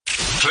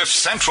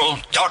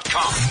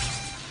CliffCentral.com.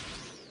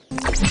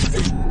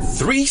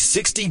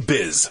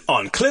 360biz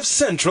on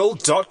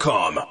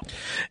CliffCentral.com.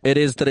 It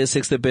is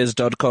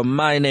 360biz.com.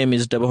 My name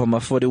is Debo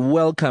Mafodi.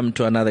 Welcome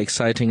to another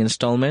exciting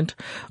installment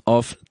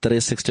of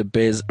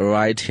 360biz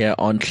right here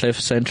on Cliff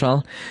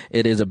Central.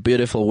 It is a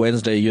beautiful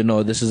Wednesday. You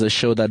know, this is a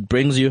show that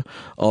brings you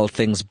all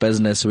things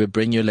business. We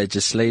bring you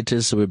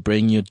legislators. We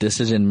bring you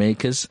decision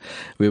makers.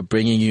 We're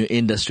bringing you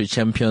industry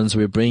champions.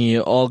 We're bringing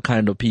you all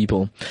kind of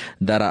people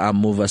that are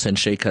movers and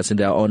shakers in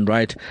their own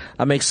right.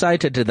 I'm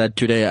excited that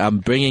today I'm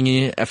bringing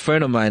you a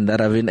friend of mine that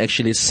I've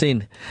actually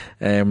seen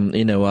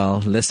in a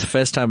while. That's the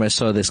first time I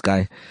saw this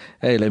guy.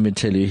 Hey, let me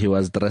tell you, he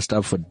was dressed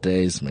up for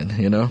days, man,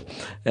 you know.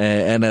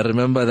 And I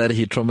remember that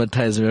he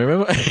traumatized me.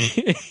 Remember,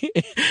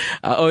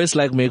 I always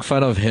make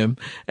fun of him.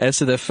 And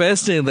so the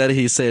first thing that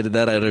he said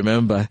that I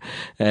remember,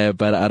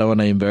 but I don't want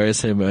to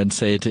embarrass him and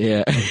say it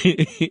here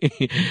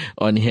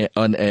on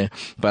air.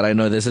 But I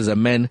know this is a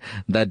man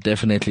that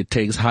definitely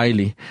takes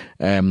highly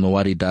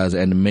what he does,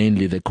 and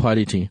mainly the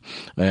quality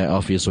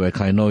of his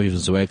work. I know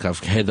his work. I've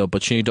had the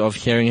opportunity of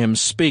hearing him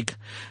speak.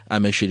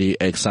 I'm actually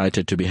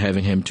excited to be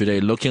having him today,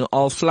 looking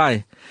all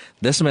fly.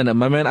 This man,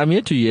 my man, I'm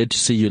here to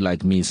see you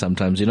like me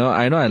sometimes. You know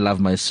I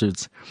love my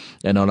suits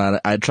and all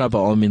that. I try by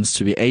all means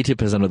to be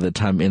 80% of the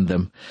time in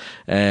them.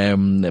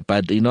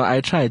 But you know,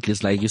 I try at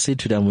least, like you see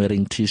today I'm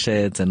wearing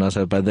t-shirts and all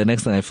that, but the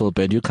next time I feel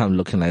bad, you come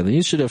looking like that.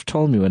 You should have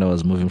told me when I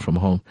was moving from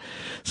home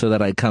so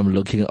that I come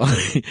looking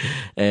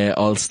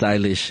all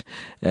stylish,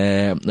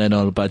 and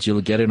all, but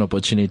you'll get an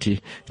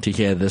opportunity to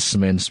hear this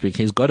man speak.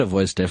 He's got a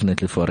voice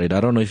definitely for it. I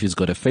don't know if he's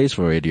got a face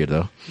for radio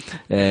though.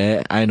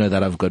 I know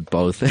that I've got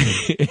both.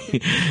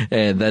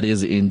 That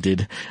is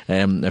indeed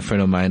a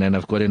friend of mine, and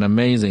I've got an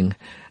amazing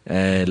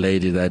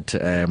lady that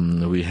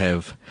we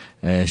have.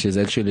 She's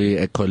actually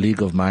a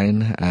colleague of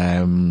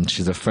mine.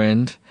 She's a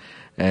friend.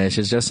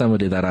 She's just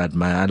somebody that I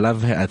admire. I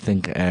love her, I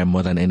think,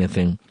 more than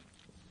anything.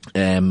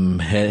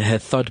 Her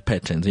thought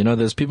patterns. You know,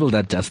 there's people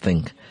that just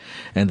think,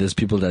 and there's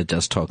people that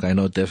just talk. I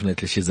know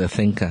definitely she's a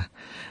thinker.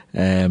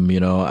 You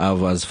know, I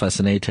was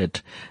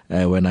fascinated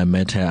when I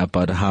met her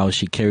about how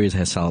she carries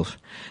herself.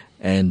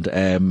 And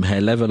her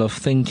level of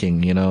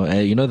thinking, you know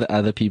the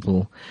other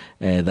people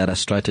that are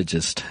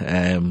strategists.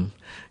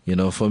 You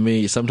know, for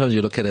me, sometimes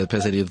you look at a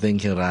person, you're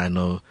thinking,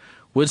 Rano,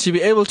 would she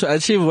be able to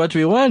achieve what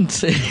we want?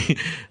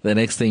 The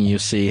next thing you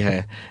see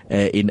her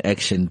in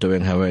action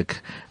doing her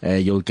work,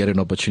 you'll get an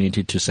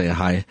opportunity to say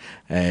hi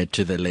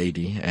to the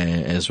lady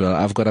as well.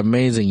 I've got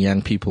amazing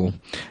young people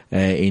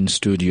in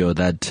studio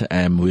that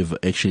we've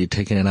actually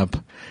taken up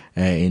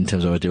in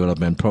terms of a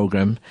development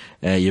program.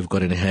 You've got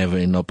to have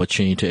an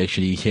opportunity to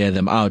actually hear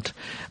them out.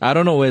 I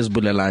don't know where's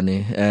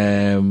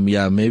Bulelani.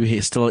 Yeah, maybe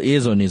he still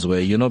is on his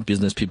way. You know,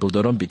 business people,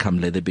 they don't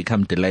become late, they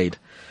become delayed.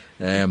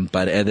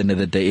 But at the end of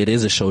the day, it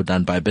is a show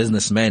done by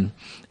businessmen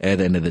at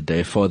the end of the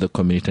day for the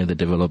community and the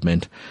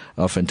development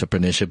of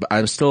entrepreneurship.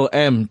 I still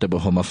am Debo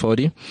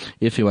Mafodi.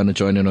 If you want to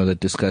join in on the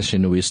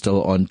discussion, we're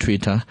still on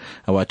Twitter.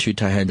 Our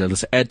Twitter handle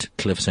is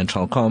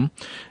 @CliffCentral.com.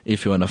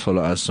 If you want to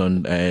follow us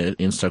on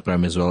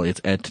Instagram as well,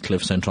 it's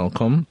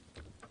 @CliffCentral.com.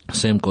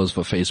 Same goes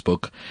for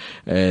Facebook.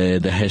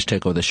 The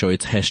hashtag of the show,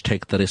 it's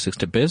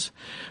 #360biz.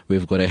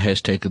 We've got a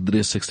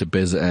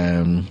 #360biz,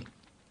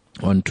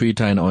 on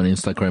Twitter and on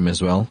Instagram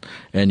as well.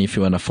 And if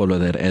you want to follow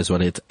that as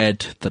well, it's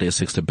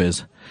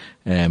 @360biz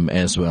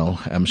as well.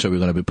 I'm sure we're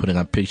going to be putting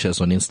up pictures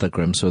on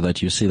Instagram so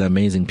that you see the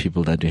amazing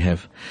people that you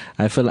have.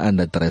 I feel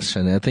underdressed,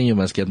 and I think you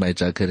must get my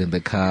jacket in the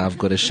car. I've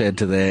got a shirt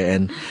there,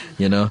 and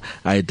you know,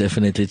 I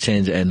definitely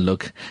change and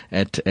look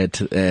at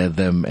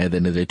them at the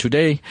end of the day.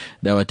 Today,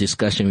 our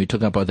discussion, we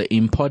talk about the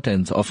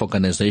importance of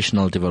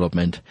organizational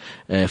development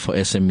for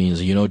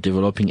SMEs. You know,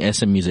 developing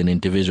SMEs and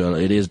individual,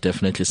 it is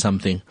definitely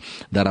something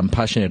that I'm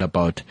passionate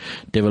about.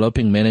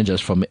 Developing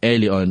managers from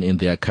early on in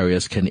their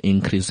careers can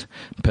increase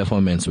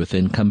performance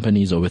within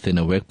companies or within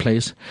a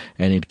workplace,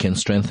 and it can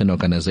strengthen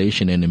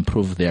organization and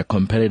improve their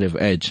competitive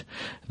edge.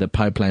 The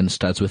pipeline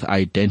starts with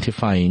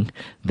identifying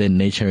then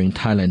nurturing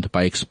talent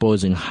by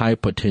exposing high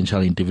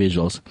potential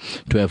individuals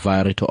to a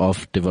variety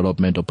of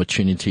development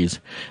opportunities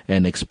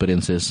and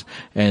experiences,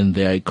 and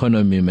their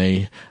economy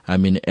may,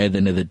 at the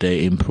end of the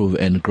day, improve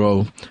and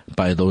grow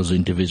by those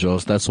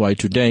individuals. That's why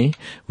today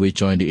we're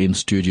joined in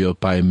studio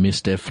by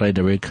Mr.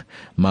 Frederick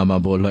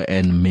Mamabolo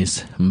and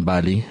Miss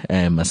Mbali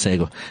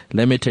Masego.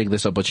 Let me take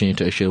this opportunity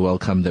to actually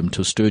welcome them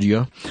to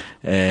studio,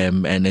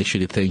 and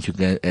actually thank you,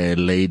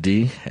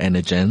 lady and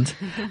a gent,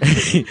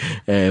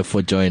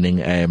 for joining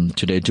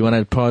today. Do you want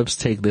to perhaps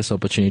take this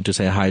opportunity to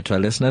say hi to our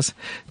listeners?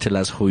 Tell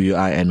us who you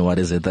are and what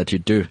is it that you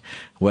do.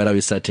 Where are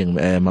we starting,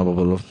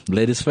 Mamabolo?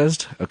 Ladies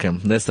first? Okay,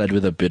 let's start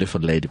with a beautiful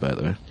lady, by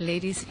the way.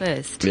 Ladies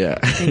first. Yeah.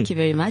 Thank you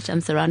very much.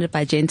 I'm surrounded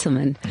by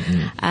gentlemen.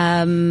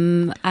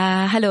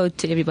 Hello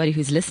to everybody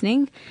who's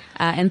listening.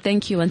 And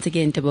thank you once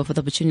again, Debo, for the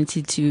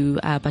opportunity to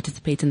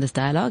participate in this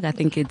dialogue. I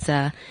think it's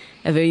a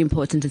very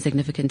important and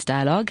significant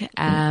dialogue,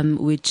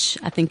 which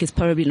I think is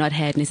probably not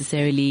had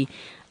necessarily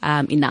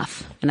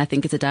enough. And I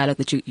think it's a dialogue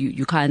that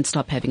you can't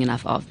stop having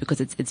enough of,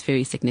 because it's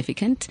very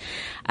significant.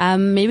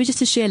 Maybe just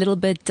to share a little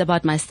bit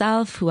about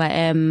myself, who I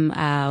am,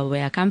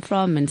 where I come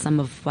from, and some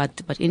of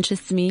what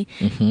interests me.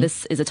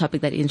 This is a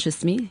topic that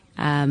interests me,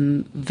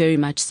 very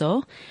much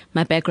so.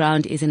 My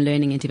background is in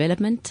learning and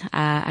development.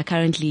 I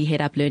currently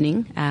head up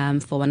learning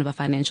for one of our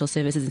financial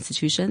services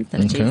institutions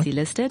that is JSE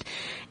listed,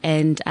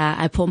 and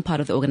I form part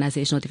of the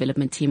organizational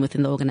development team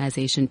within the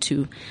organization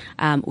too,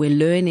 where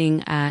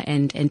learning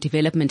and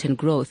development and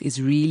growth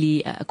is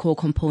really a core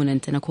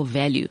component and a core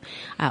value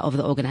of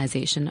the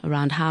organization,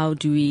 around how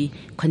do we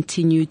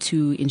continue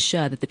to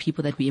ensure that the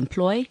people that we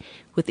employ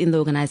within the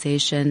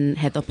organization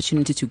have the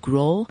opportunity to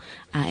grow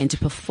and to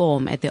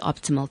perform at their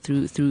optimal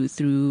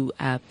through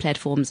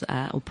platforms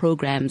or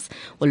programs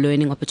or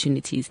learning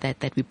opportunities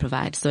that we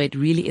provide. So it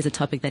really is a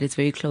topic that is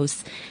very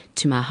close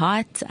to my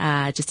heart,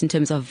 just in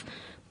terms of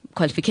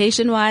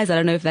qualification-wise. I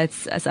don't know if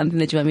that's something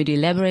that you want me to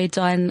elaborate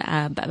on,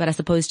 but I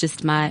suppose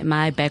just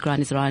my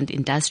background is around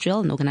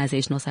industrial and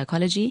organizational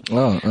psychology.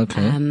 Oh,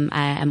 okay.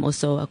 I am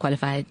also a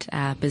qualified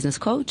business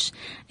coach,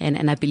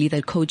 and I believe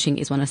that coaching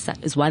is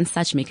one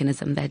such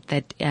mechanism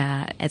that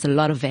adds a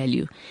lot of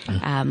value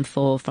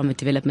from a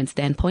development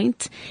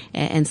standpoint.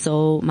 And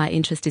so my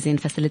interest is in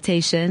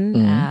facilitation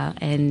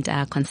and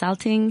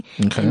consulting,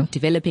 and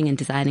developing and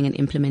designing and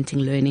implementing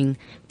learning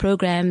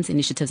programs,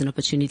 initiatives, and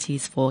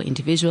opportunities for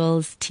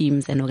individuals,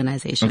 teams, and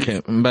organizations.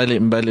 Okay,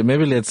 Mbali,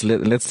 maybe let's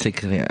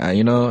take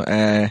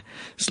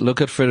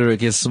look at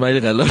Frederick. He's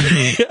smiling a lot.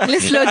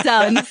 Let's slow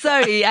down.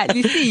 Sorry,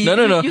 you see. No.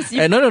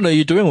 No,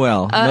 you're doing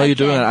well. No, you're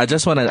doing well. I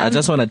just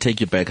wanna take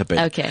you back a bit.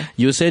 Okay.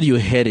 You said you're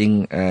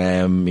heading,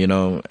 a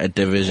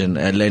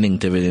learning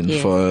division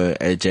for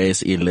a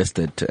JSE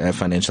listed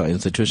financial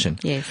institution.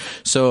 Yes.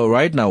 So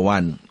right now,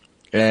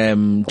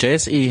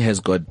 JSE has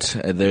got,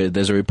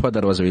 there's a report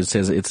that was released,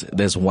 says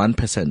there's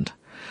 1%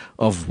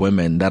 of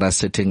women that are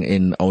sitting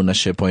in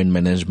ownership or in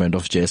management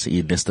of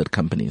JSE listed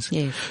companies.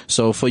 Yes.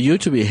 So for you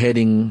to be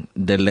heading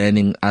the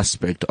learning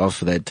aspect of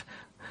that,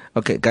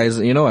 okay, guys,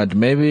 you know what?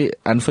 Maybe,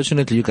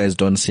 unfortunately, you guys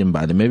don't see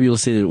Mbali. Maybe you'll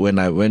see it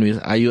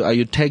are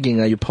you tagging?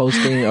 Are you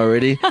posting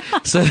already?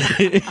 So,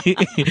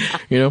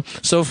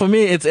 so for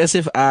me, it's as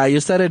if, you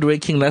started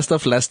working last year,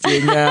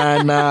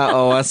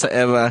 or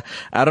whatsoever.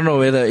 I don't know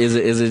whether is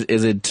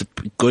it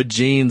good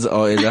genes,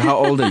 or how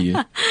old are you?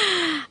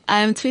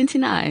 I'm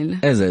 29.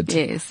 Is it?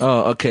 Yes.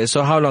 Oh, okay.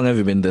 So how long have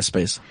you been in this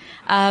space?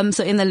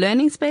 So in the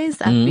learning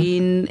space, I've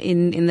been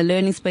in the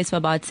learning space for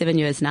about 7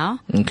 years now.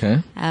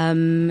 Okay.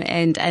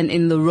 And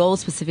in the role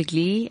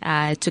specifically,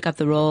 I took up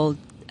the role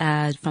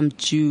from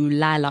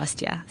July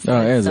last year. So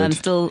I'm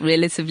still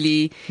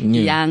relatively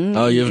young.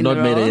 Oh, you've not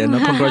made it yet. No,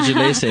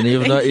 congratulations.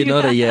 You're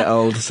not a year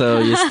old, so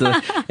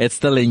it's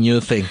still a new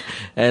thing.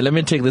 Let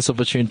me take this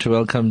opportunity to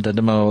welcome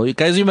Dadema. You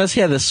guys, you must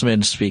hear this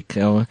man speak.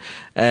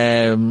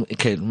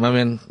 Okay, my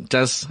man,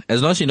 just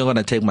as long as you're not going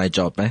to take my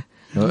job,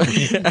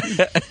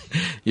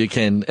 you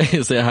can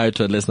say hi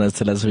to our listeners,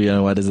 tell us who you are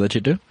and what it is that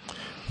you do.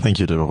 Thank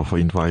you, Deborah, for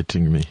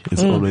inviting me.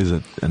 It's always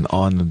an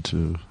honor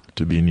to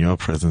be in your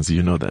presence.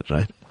 You know that,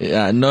 right?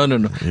 Yeah, no.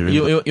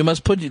 You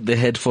must put the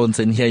headphones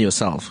and hear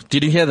yourself.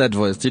 Did you hear that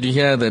voice? Did you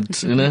hear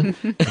that?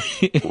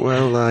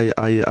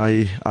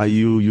 Well,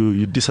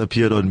 you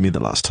disappeared on me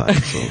the last time.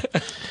 So,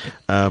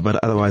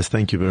 but otherwise,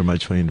 thank you very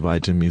much for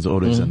inviting me. It's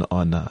always an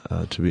honor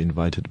to be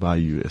invited by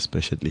you,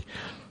 especially.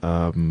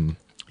 My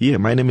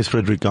name is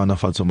Frederick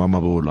Gaunafatso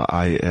Mamabola.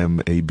 I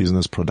am a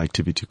business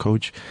productivity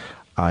coach.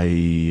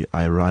 I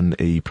run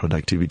a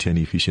productivity and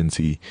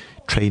efficiency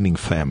training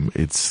firm.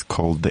 It's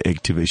called the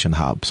Activation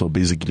Hub. So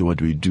basically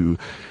what we do,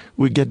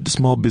 we get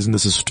small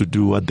businesses to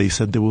do what they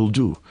said they will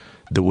do,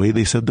 the way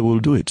they said they will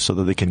do it, so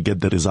that they can get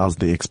the results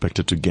they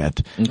expected to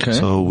get. Okay.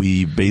 So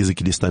we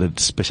basically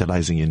started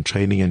specializing in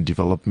training and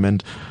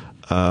development.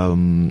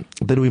 Then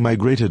we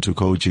migrated to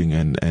coaching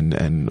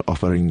and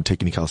offering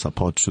technical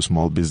support to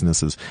small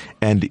businesses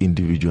and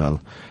individual.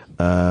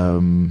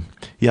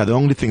 The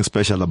only thing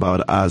special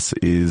about us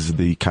is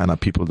the kind of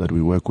people that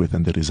we work with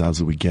and the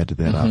results we get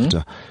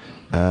thereafter.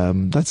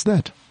 That's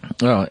that.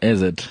 Oh,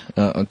 is it?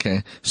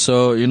 Okay.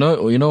 So,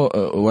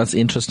 what's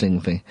interesting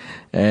thing?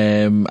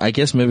 I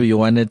guess maybe you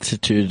wanted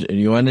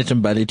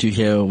Mbali to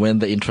hear when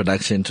the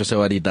introduction to say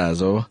what he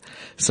does, or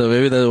so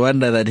maybe the one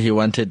that he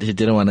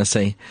didn't want to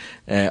say,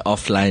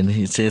 offline.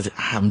 He says,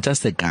 I'm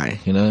just a guy,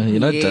 you're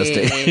not just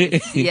a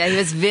Yeah, he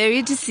was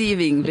very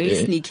deceiving,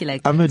 very sneaky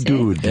like that. I'm a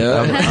dude.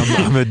 Yeah.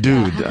 I'm a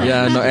dude.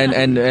 Yeah, no,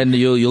 and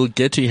you'll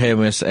get to hear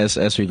him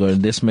as we go.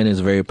 This man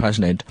is very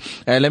passionate.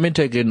 Let me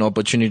take an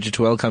opportunity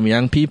to welcome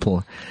young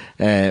people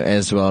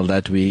as well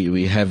that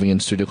we having in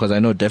studio, because I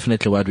know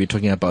definitely what we're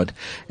talking about,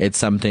 it's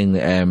something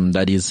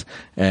that is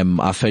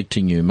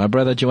affecting you. My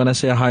brother, do you want to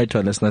say hi to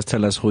our listeners?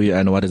 Tell us who you are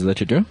and what is that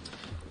you do?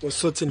 Well,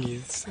 certainly.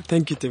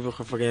 Thank you,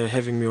 Tebogo, for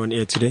having me on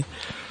air today.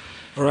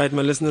 All right,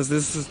 my listeners,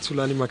 this is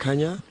Tulani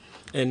Makanya,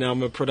 and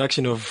I'm a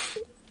production of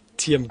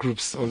TM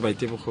Groups owned by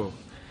Tebogo.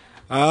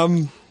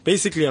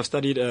 Basically, I've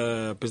studied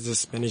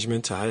business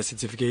management, a higher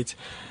certificate,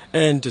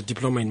 and a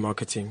diploma in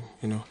marketing.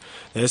 The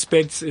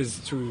aspects is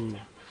to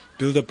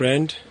build a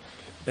brand,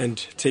 and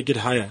take it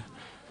higher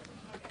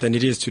than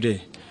it is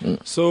today.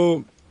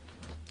 So,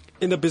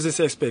 in the business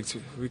aspect,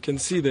 we can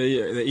see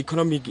the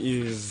economy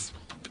is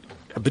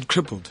a bit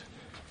crippled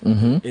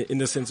in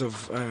the sense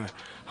of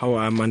how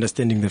I'm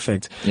understanding the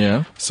fact.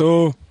 Yeah.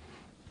 So,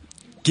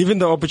 given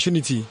the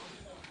opportunity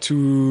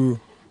to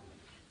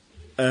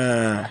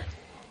how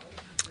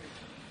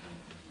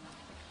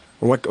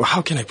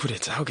can I put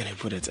it?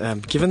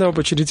 Given the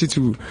opportunity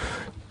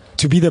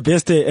to be the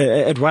best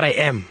at what I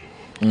am,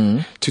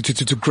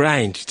 to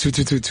grind,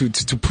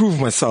 to prove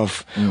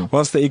myself,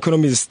 whilst the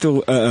economy is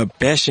still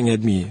bashing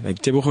at me, like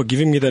Tebogo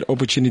giving me that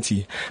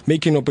opportunity,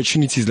 making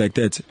opportunities like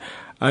that.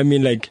 I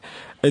mean, like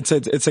it's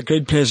a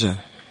great pleasure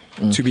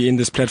to be in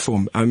this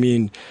platform. I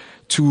mean,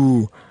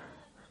 to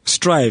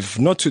strive,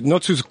 not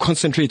to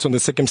concentrate on the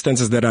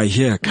circumstances that are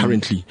here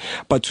currently,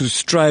 but to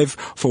strive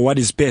for what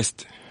is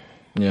best.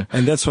 Yeah.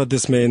 And that's what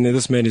this man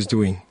is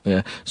doing.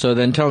 Yeah. So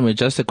then tell me,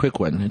 just a quick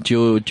one.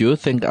 Do you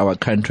think our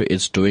country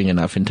is doing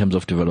enough in terms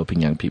of developing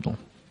young people?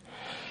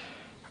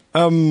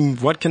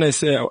 What can I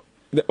say?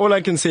 All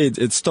I can say is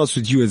it starts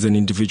with you as an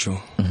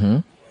individual.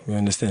 You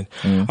understand?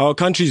 Our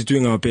country is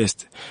doing our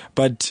best,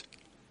 but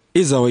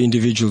is our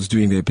individuals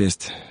doing their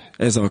best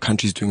as our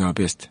country is doing our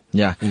best?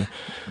 Yeah. You know?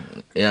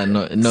 Yeah.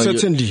 No.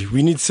 Certainly,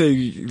 we need to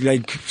say,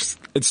 like,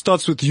 it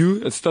starts with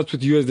you. It starts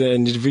with you as an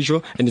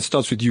individual, and it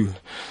starts with you.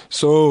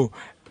 So,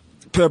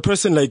 per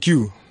person like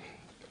you,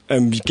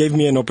 gave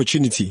me an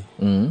opportunity.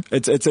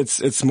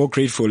 It's more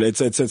grateful.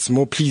 It's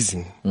more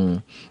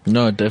pleasing.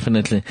 No,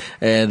 definitely.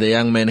 The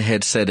young man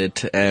had said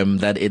it,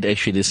 that it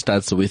actually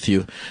starts with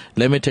you.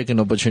 Let me take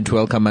an opportunity to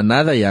welcome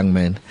another young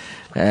man,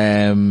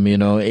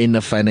 in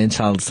the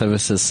financial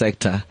services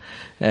sector.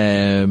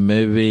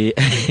 Maybe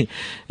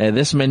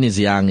this man is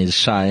young, he's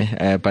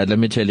shy, but let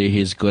me tell you,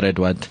 he's good at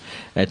what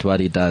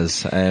he does.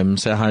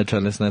 Say hi to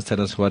our listeners.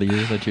 Tell us what it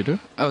is that you do.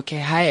 Okay,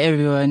 hi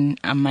everyone.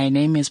 My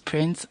name is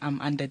Prince.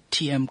 I'm under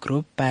TM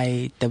Group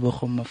by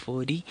Tebogo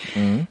Mafodi,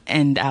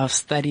 and I've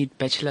studied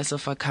Bachelor's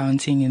of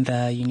Accounting in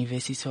the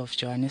University of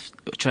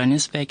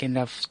Johannesburg, and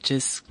I've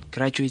just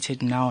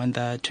graduated now on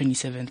the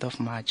 27th of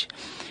March.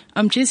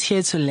 I'm just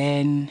here to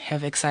learn,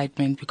 have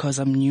excitement because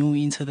I'm new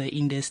into the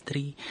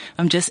industry.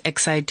 I'm just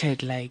excited,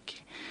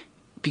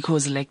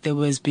 because they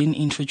was been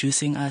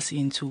introducing us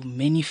into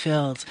many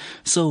fields.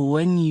 So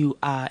when you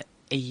are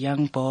a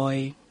young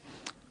boy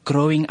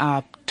growing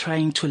up,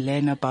 trying to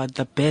learn about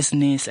the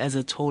business as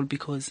a whole,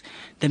 because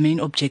the main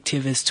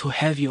objective is to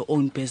have your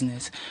own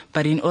business.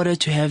 But in order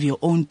to have your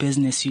own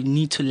business, you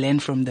need to learn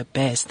from the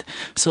best.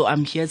 So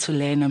I'm here to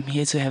learn. I'm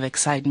here to have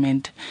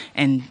excitement,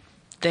 and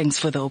thanks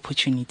for the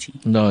opportunity.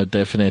 No,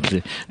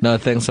 definitely. No,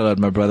 thanks a lot,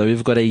 my brother.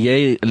 We've got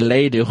a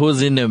lady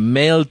who's in a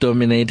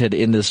male-dominated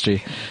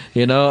industry.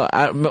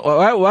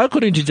 Why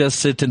couldn't you just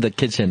sit in the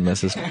kitchen, my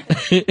sister?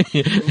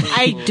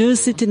 I do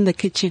sit in the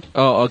kitchen.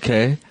 Oh,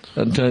 okay.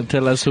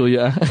 Tell us who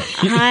you are.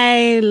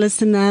 Hi,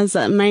 listeners.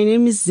 My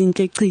name is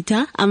Zinhle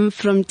Chita. I'm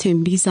from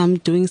Tembisa. I'm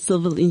doing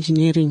civil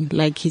engineering.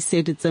 Like he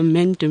said, it's a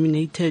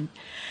man-dominated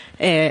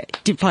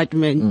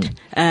department.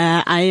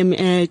 I am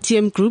a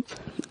TM Group.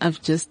 I've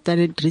just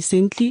started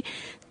recently.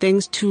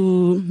 Thanks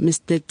to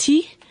Mr.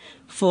 T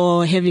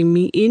for having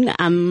me in.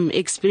 I'm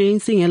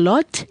experiencing a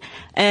lot.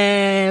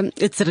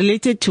 It's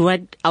related to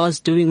what I was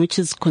doing, which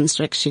is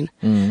construction.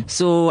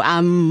 So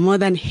I'm more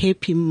than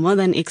happy, more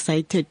than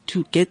excited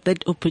to get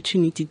that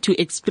opportunity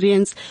to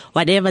experience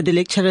whatever the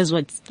lecturers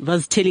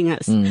was telling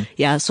us.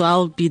 Yeah, so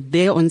I'll be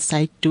there on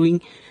site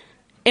doing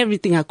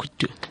everything I could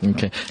do.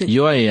 Okay.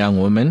 You are a young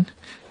woman.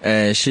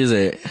 She's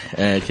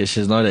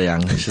not a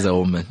young, she's a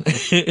woman.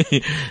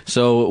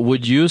 So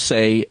would you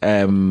say,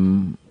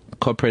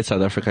 corporate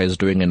South Africa is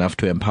doing enough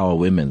to empower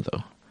women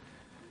though?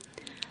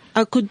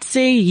 I could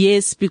say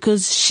yes,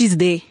 because she's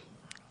there.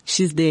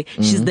 She's the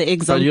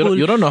example. But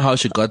you don't know how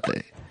she got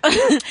there.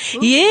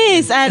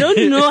 Yes, I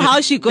don't know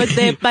how she got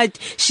there, but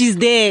she's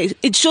there.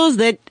 It shows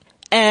that,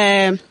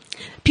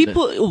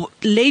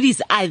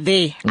 ladies are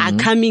there, are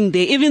coming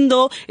there, even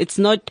though it's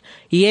not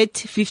yet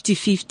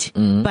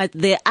 50-50, but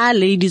there are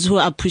ladies who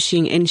are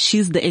pushing, and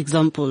she's the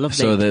example of that.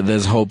 So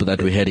there's hope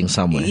that we're heading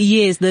somewhere.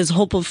 Yes, there's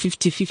hope of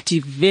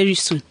 50-50 very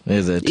soon.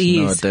 Is it?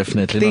 Yes. No,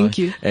 definitely. Thank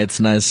you. It's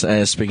nice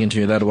speaking to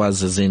you. That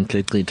was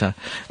Zinhle Chita.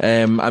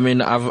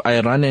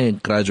 I run a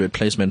graduate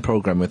placement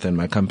program within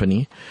my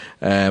company.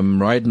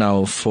 Right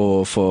now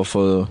for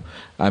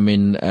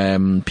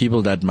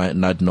people that might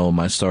not know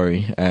my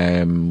story,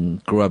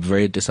 grew up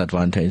very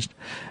disadvantaged,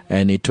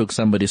 and it took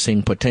somebody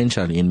seeing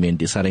potential in me and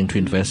deciding to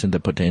invest in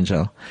the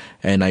potential,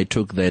 and I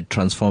took that,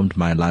 transformed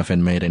my life,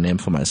 and made a name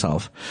for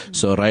myself.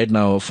 So right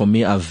now, for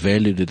me, I've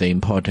valued the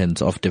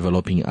importance of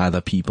developing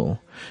other people,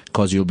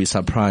 because you'll be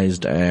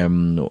surprised,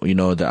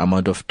 the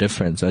amount of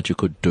difference that you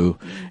could do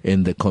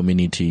in the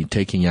community,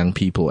 taking young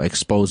people,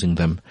 exposing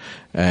them,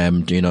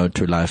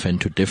 to life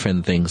and to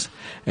different things,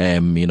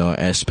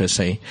 as per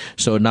se.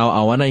 So now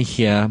I want to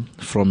hear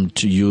from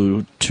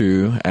you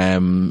two,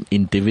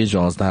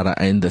 individuals that are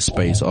in the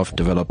space of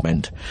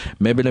development.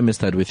 Maybe let me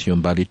start with you,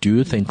 Mbali. Do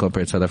you think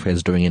corporate South Africa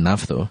is doing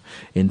enough though,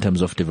 in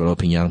terms of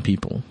developing young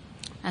people?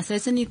 I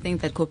certainly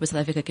think that corporate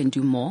South Africa can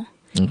do more.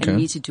 Okay. And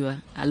need to do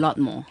a lot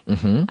more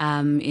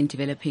in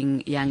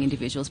developing young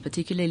individuals,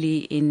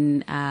 particularly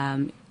in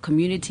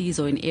communities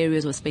or in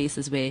areas or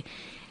spaces where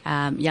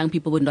young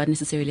people would not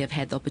necessarily have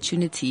had the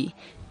opportunity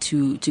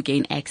to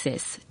gain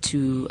access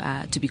to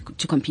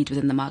compete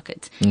within the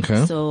market.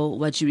 Okay. So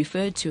what you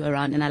referred to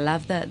around, and I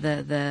love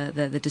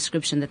the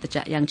description that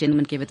the young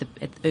gentleman gave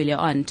earlier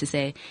on, to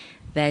say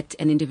that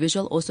an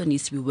individual also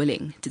needs to be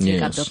willing to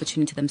take up the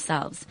opportunity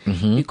themselves.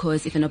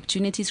 Because if an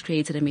opportunity is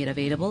created and made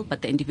available,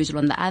 but the individual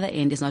on the other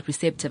end is not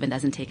receptive and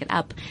doesn't take it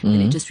up, then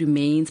it just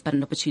remains but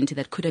an opportunity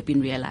that could have been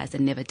realized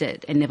and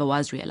never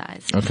was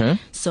realized. Okay.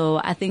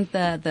 So I think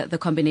the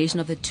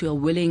combination of the two, a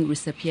willing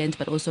recipient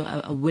but also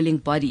a willing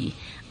body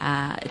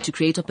to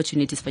create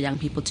opportunities for young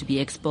people to be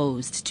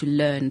exposed, to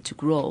learn, to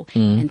grow,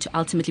 and to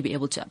ultimately be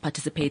able to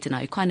participate in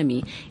our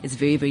economy is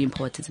very, very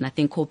important. And I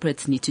think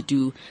corporates need to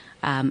do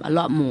a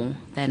lot more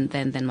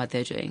than what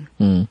they're doing.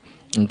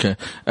 Okay.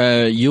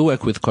 You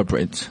work with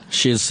corporate.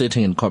 She's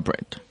sitting in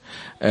corporate.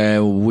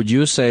 Would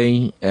you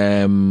say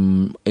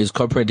is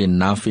corporate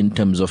enough in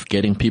terms of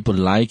getting people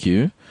like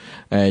you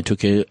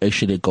to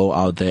actually go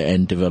out there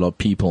and develop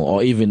people?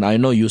 Or even, I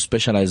know you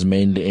specialize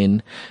mainly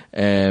in,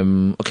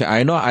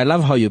 I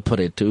love how you put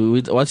it.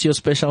 What's your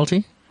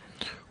specialty?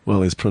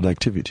 Well, it's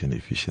productivity and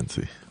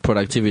efficiency.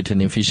 Productivity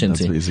and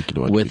efficiency That's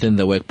basically what within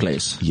the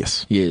workplace.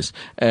 Yes. Yes.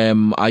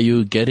 Are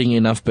you getting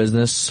enough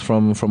business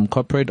from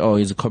corporate, or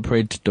is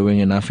corporate doing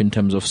enough in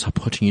terms of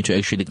supporting you to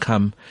actually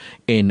come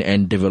in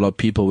and develop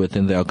people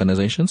within the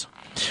organizations?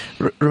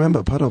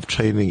 Remember, part of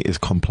training is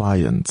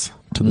compliance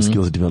to the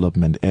Skills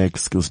Development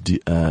Act,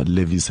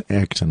 Levies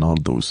Act, and all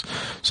those.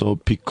 So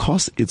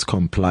because it's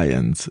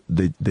compliance,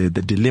 the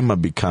dilemma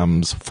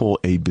becomes for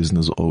a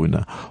business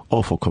owner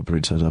or for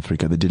corporate South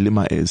Africa. The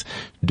dilemma is,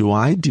 do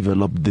I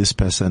develop this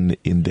person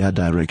in their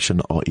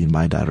direction or in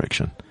my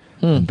direction?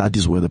 And that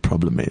is where the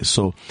problem is.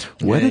 So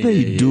whether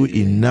they do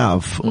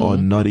enough or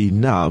not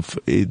enough,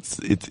 it's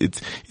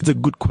a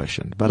good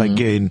question. But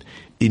again,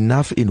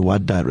 enough in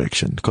what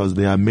direction? Because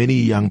there are many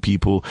young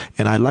people,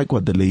 and I like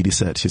what the lady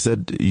said. She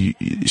said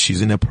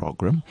she's in a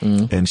program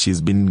and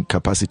she's been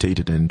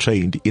capacitated and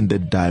trained in the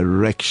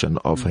direction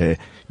of her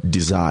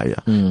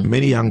desire.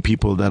 Many young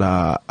people that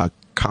are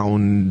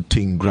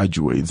accounting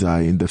graduates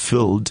are in the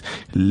field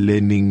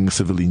learning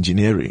civil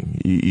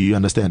engineering. You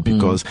understand?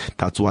 Because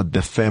that's what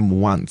the firm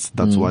wants.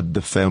 That's what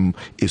the firm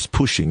is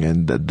pushing,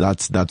 and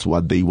that's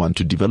what they want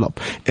to develop.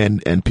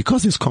 And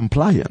because it's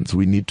compliance,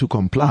 we need to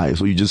comply.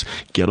 So you just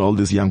get all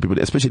these young people,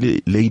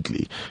 especially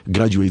lately,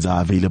 graduates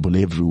are available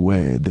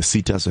everywhere. The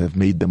SETAs have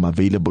made them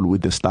available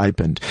with the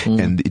stipend,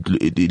 and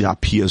it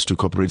appears to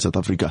corporate South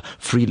Africa,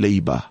 free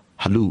labor.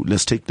 Hello,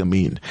 let's take them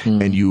in.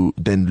 And you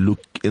then look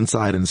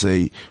inside and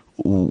say,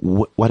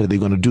 what are they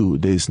going to do?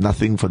 There's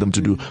nothing for them to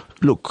do.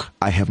 Look,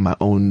 I have my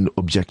own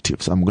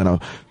objectives. I'm going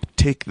to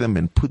take them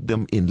and put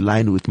them in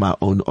line with my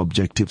own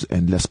objectives,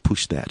 and let's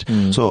push that.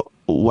 So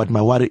what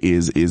my worry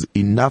is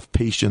enough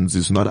patience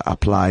is not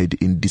applied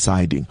in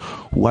deciding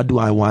what do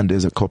I want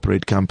as a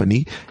corporate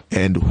company,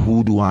 and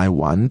who do I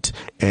want,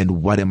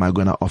 and what am I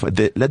going to offer.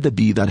 Let there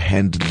be that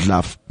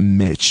hand-glove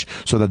match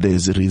so that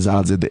there's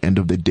results at the end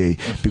of the day,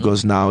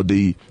 because now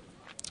the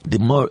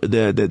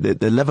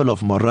level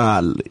of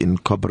morale in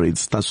corporates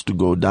starts to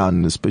go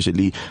down,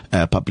 especially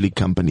public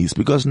companies,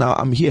 because now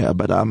I'm here,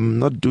 but I'm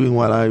not doing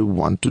what I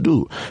want to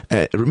do.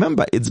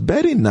 Remember, it's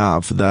bad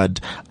enough that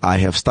I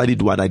have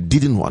studied what I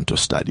didn't want to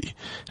study.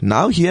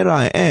 Now here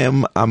I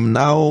am. I'm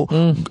now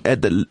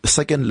at the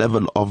second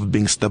level of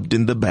being stabbed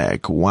in the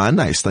back. One,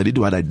 I studied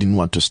what I didn't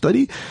want to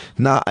study.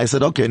 Now I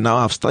said, okay, now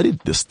I've studied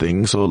this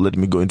thing, so let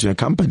me go into a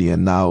company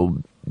and now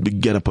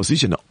get a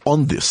position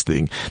on this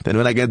thing. Then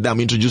when I get there, I'm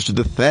introduced to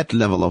the third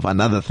level of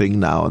another thing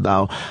now.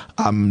 Now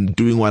I'm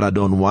doing what I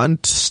don't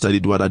want,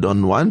 studied what I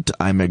don't want.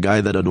 I'm a guy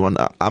that I don't want.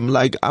 I'm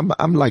like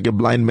a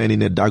blind man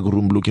in a dark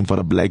room looking for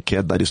a black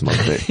cat that is not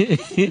there.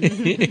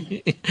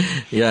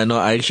 Yeah, no,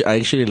 I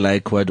actually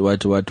like what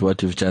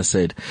you've just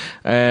said.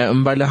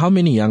 But how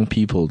many young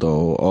people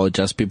though, or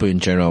just people in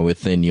general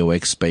within your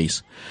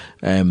workspace,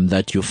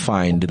 that you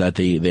find that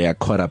they are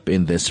caught up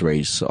in this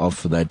race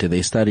of that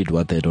they studied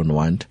what they don't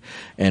want,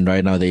 and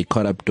right now they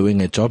caught up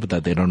doing a job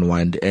that they don't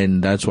want,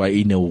 and that's why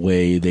in a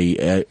way they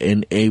are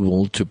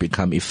unable to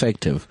become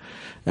effective,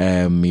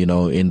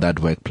 in that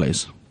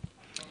workplace?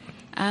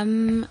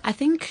 I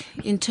think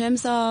in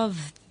terms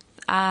of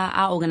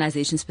our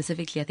organization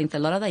specifically, I think that a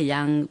lot of the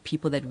young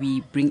people that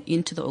we bring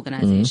into the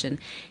organization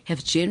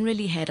have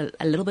generally had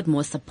a little bit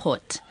more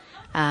support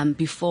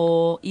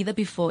before,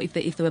 if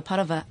they were part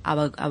of our,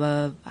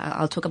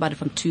 I'll talk about it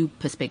from two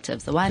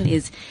perspectives. The one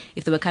is,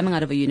 if they were coming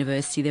out of a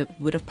university, they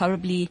would have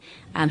probably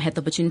had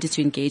the opportunity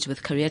to engage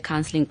with career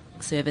counseling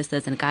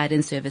services and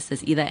guidance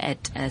services, either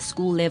at a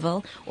school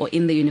level or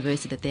in the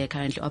university that they are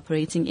currently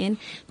operating in,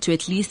 to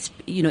at least,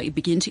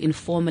 begin to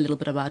inform a little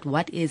bit about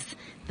what is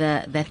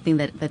that thing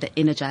that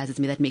energizes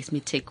me, that makes me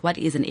tick. What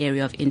is an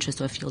area of interest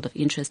or a field of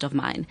interest of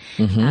mine?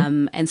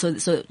 And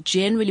so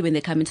generally when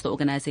they come into the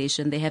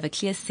organization, they have a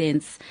clear sense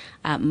experience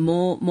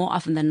more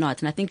often than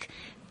not. And I think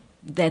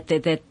that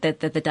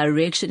the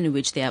direction in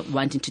which they are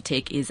wanting to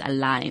take is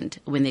aligned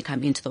when they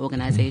come into the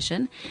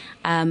organization.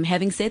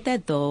 Having said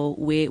that, though,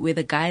 where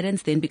the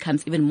guidance then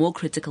becomes even more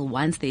critical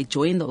once they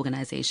join the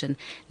organization,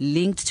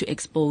 linked to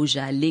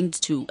exposure,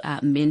 linked to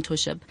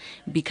mentorship,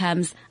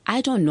 becomes,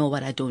 I don't know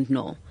what I don't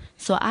know.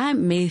 So I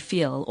may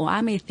feel, or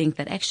I may think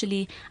that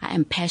actually I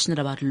am passionate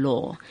about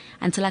law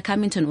until I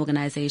come into an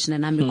organization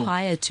and I'm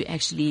required to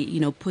actually,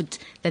 put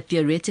the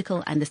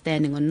theoretical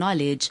understanding or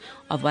knowledge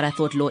of what I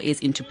thought law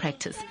is into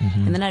practice.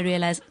 And then I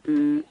realize,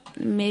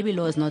 maybe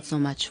law is not so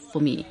much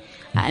for me.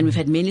 And we've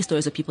had many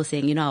stories of people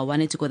saying, I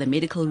wanted to go the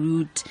medical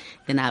route.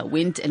 Then I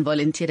went and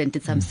volunteered and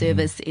did some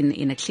service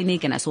in a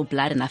clinic, and I saw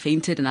blood and I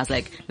fainted, and I was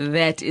like,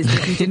 that is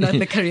definitely not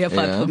the career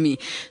path for me.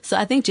 So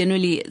I think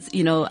generally,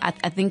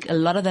 I think a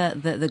lot of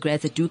the grads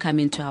that do come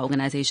into our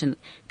organization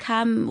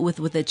come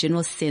with a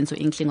general sense or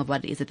inkling of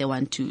what it is that they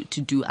want to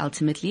do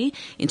ultimately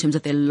in terms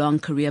of their long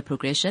career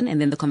progression. And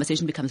then the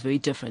conversation becomes very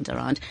different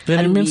around.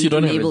 Then it means you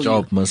don't have a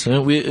job,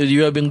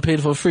 you are being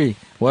paid for free.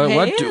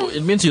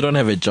 It means you don't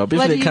have a job. If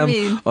What they do you come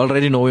mean?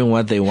 already knowing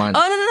what they want.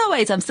 Oh, no,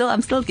 wait. I'm still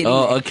getting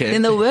Oh, there. okay.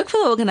 Then the work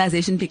for the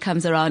organization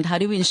becomes around how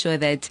do we ensure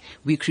that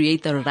we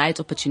create the right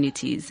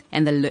opportunities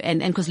and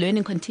because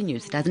learning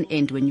continues. It doesn't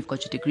end when you've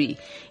got your degree.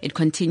 It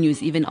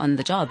continues even on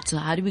the job. So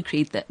how do we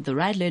create the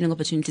right learning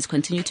opportunities,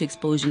 continue to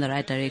expose you in the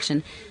right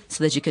direction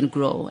so that you can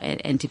grow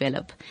and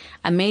develop?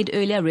 I made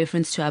earlier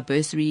reference to our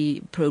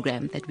bursary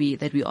program that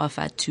we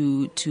offer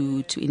to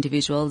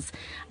individuals,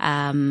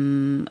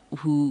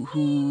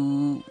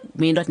 who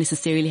may not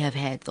necessarily have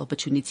had the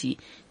opportunity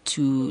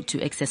to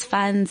access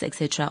funds,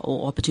 etc.,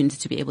 or opportunity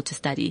to be able to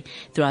study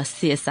through our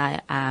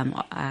CSI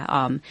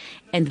arm.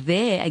 And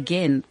there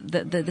again,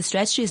 the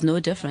strategy is no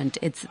different.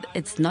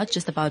 It's not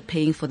just about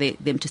paying for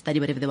them to study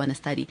whatever they want to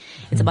study.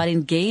 It's about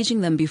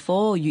engaging them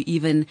before you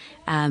even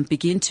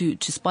begin to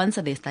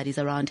sponsor their studies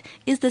around,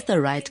 is this the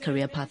right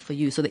career path for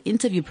you? So the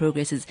interview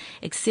progress is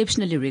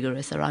exceptionally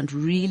rigorous around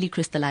really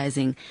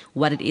crystallizing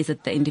what it is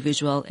that the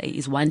individual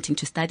is wanting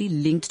to study,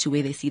 linked to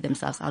where they see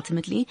themselves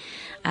ultimately.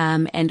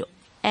 And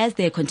as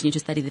they continue to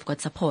study, they've got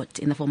support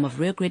in the form of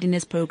work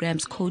readiness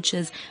programs,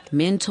 coaches,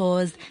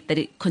 mentors that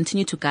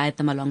continue to guide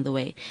them along the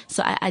way.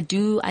 So I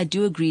do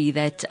agree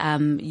that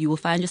you will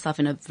find yourself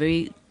in a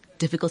very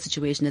difficult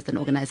situation as an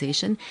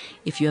organization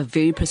if you are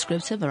very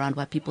prescriptive around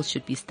what people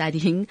should be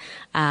studying.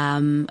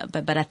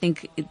 But I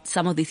think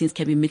some of these things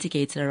can be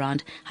mitigated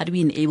around how do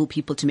we enable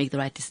people to make the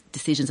right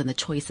decisions and the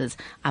choices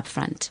up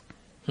front.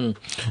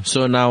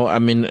 So now,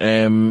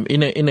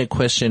 in a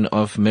question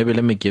of, maybe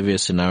let me give you a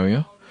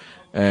scenario.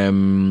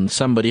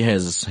 Somebody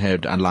has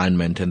had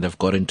alignment and they've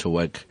got into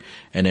work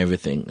and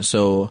everything.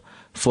 So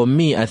for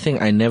me, I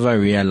think I never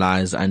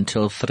realized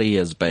until 3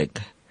 years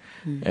back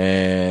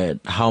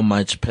how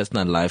much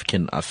personal life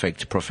can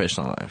affect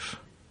professional life.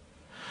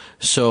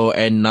 So,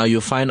 and now you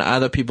find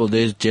other people,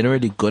 they're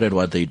generally good at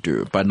what they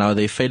do, but now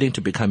they're failing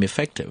to become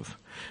effective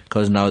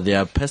because now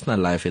their personal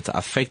life, it's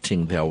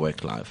affecting their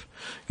work life.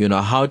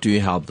 How do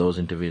you help those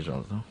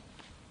individuals?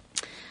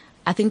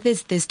 I think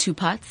there's two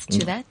parts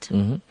to that.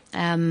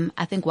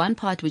 I think one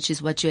part, which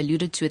is what you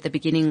alluded to at the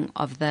beginning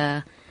of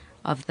the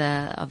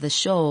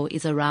show,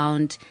 is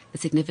around the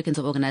significance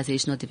of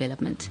organizational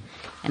development,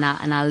 and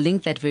I'll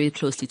link that very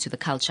closely to the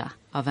culture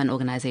of an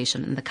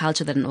organization and the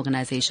culture that an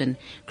organization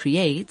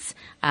creates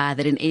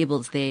that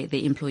enables their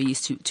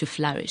employees to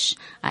flourish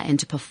and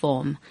to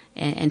perform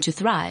and to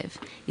thrive,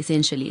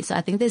 essentially. So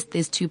I think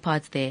there's two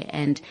parts there,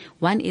 and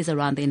one is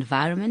around the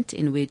environment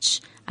in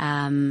which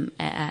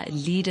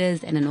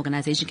leaders and an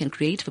organization can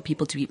create for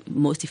people to be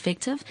most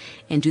effective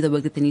and do the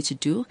work that they need to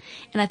do.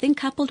 And I think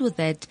coupled with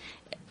that,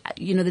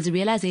 there's a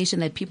realization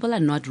that people are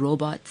not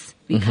robots.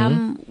 We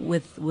come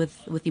with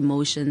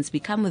emotions. We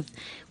come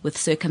with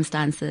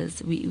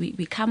circumstances.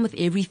 We come with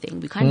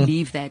everything. We can't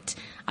leave that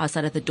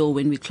outside of the door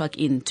when we clock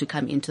in to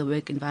come into the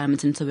work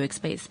environment, into the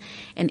workspace.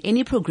 And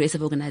any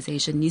progressive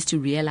organization needs to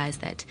realize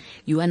that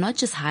you are not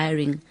just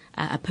hiring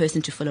a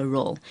person to fill a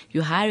role.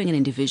 You're hiring an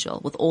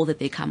individual with all that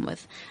they come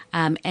with.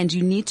 And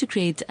you need to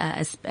create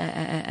a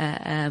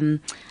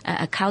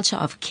culture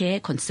of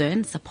care,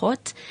 concern,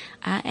 support.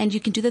 And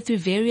you can do that through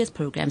various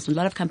programs. A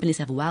lot of companies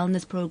have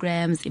wellness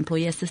programs,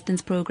 employee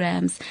assistance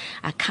programs,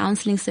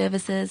 counseling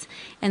services.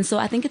 And so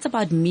I think it's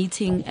about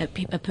meeting a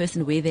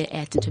person where they're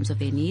at in terms of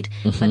their need.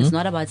 But it's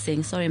not about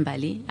saying, sorry,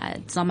 Mbali,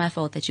 it's not my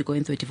fault that you're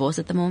going through a divorce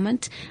at the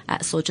moment.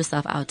 Sort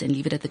yourself out and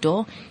leave it at the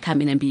door.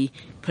 Come in and be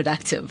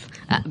productive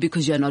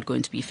because you're not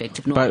going to be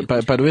effective.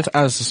 But with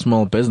us,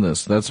 small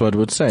business, that's what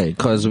we'd say,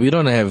 because we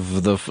don't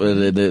have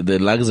the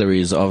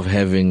luxuries of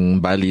having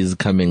Balis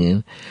coming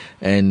in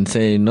and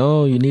say,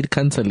 no, you need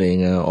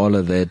counseling, all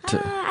of that.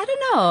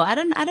 I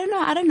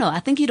don't know. I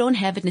think you don't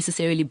have it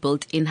necessarily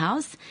built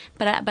in-house,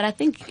 but I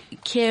think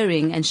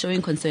caring and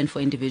showing concern for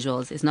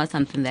individuals is not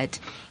something that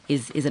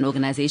is an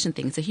organization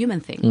thing. It's a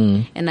human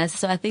thing. And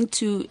so I think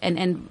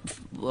and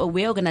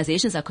where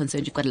organizations are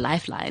concerned, you've got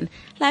Lifeline.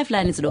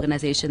 Lifeline is an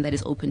organization that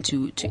is open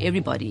to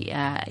everybody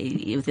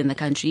within the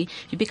country.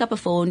 You pick up a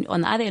phone,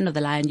 on the other end of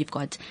the line, you've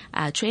got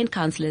trained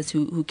counselors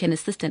who can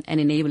assist and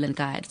enable and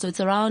guide. So it's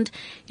around,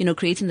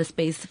 creating the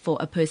space for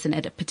a person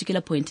at a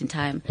particular point in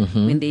time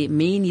when they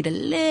may need a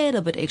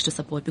little bit extra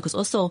support, because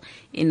also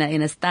in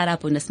a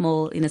startup or in a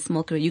small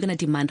career, you're going to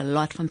demand a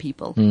lot from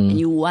people, and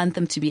you want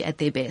them to be at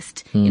their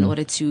best in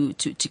order to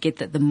get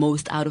the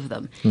most out of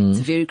them. It's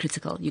very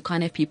critical. You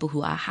can't have people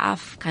who are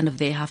half kind of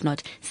there, half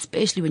not,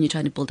 especially when you're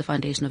trying to build the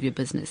foundation of your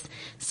business.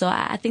 So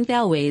I think there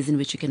are ways in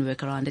which you can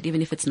work around it,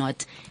 even if it's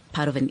not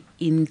part of an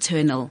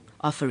internal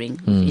offering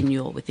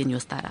within your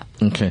startup.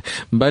 Okay.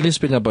 Mbali,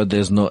 speaking about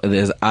there's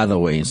other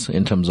ways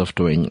in terms of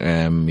doing,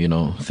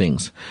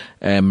 things.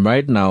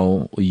 Right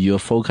now, your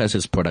focus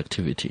is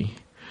productivity.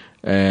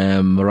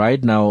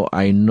 Right now,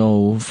 I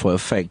know for a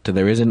fact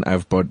the reason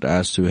I've brought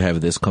us to have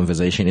this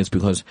conversation is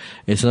because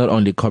it's not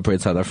only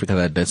corporate South Africa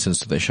that listens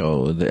to the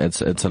show.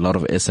 It's a lot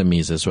of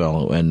SMEs as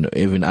well, and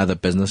even other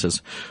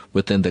businesses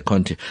within the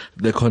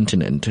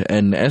continent.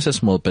 And as a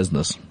small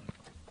business,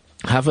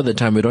 half of the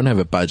time we don't have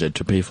a budget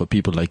to pay for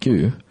people like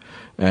you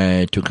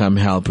to come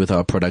help with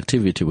our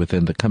productivity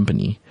within the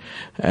company.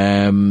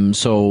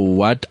 So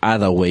what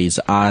other ways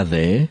are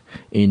there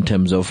in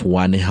terms of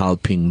one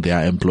helping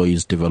their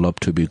employees develop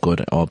to be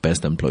good or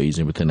best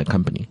employees within a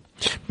company?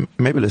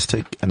 Maybe let's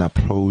take an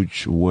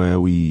approach where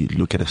we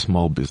look at a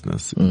small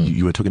business.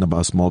 You were talking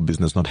about small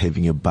business not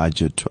having a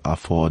budget to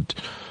afford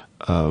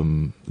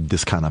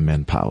this kind of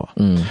manpower.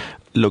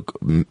 Look,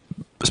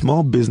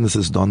 small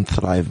businesses don't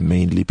thrive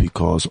mainly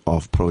because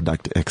of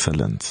product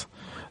excellence.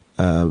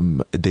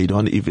 They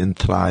don't even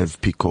thrive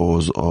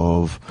because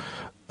of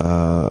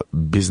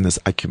business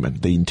acumen,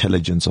 the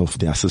intelligence of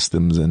their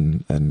systems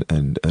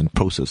and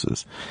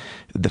processes.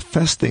 The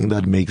first thing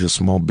that makes a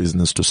small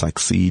business to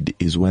succeed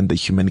is when the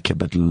human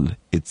capital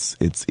it's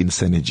in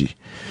synergy.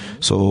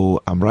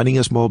 So I'm running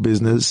a small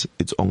business,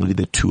 it's only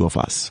the two of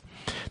us.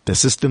 The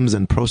systems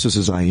and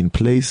processes are in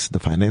place, the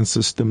finance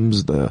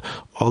systems,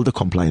 all the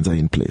compliance are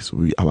in place.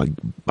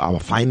 Our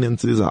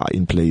finances are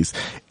in place,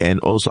 and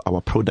also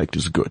our product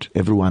is good.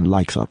 Everyone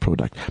likes our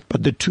product.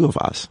 But the two of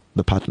us,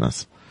 the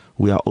partners,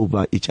 we are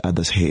over each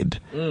other's head.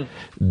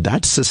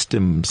 That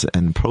systems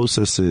and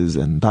processes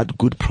and that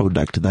good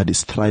product that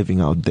is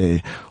thriving out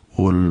there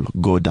will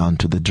go down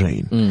to the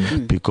drain.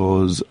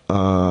 Because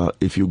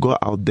if you go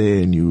out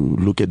there and you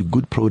look at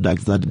good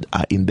products that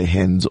are in the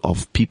hands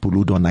of people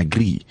who don't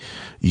agree,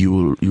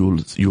 you'll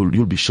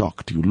be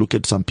shocked. You look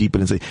at some people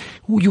and say,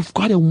 "Oh, you've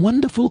got a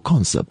wonderful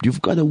concept.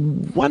 You've got a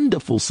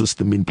wonderful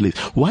system in place.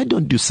 Why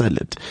don't you sell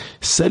it?"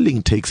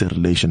 Selling takes a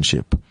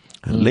relationship.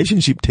 A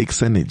relationship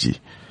takes synergy.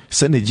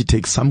 Synergy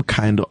takes some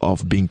kind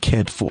of being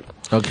cared for.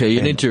 Okay,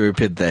 you need to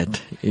repeat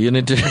that. You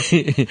need to.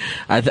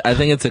 I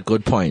think it's a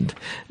good point.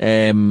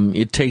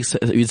 It takes.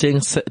 You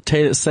think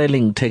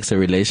selling takes a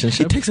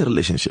relationship? It takes a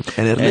relationship,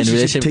 and a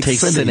relationship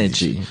takes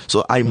synergy.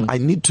 So I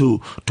need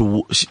to.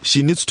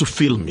 She needs to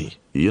feel me.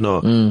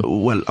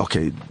 Well,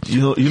 okay.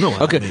 You know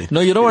what okay. I mean. No,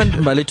 you don't want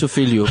Mbali to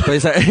feel you.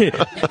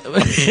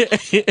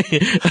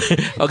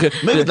 Okay.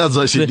 Maybe that's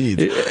what she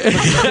needs.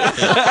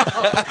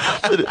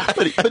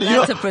 but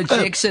that's a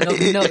projection of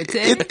notes.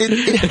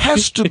 It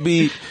has to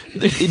be.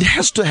 It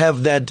has to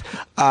have that.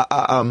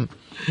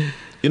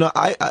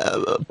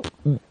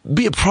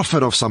 Be a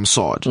prophet of some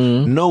sort.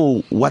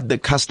 Know what the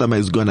customer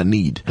is gonna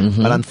need.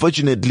 But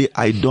unfortunately,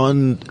 I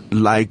don't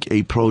like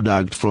a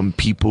product from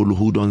people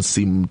who don't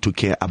seem to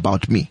care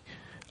about me.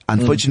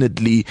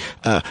 Unfortunately,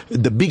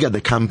 the bigger the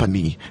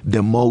company,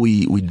 the more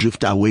we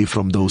drift away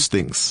from those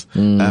things.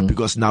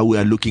 Because now we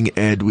have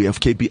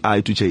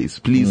KPI to chase.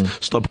 Please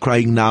stop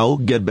crying now,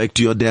 get back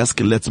to your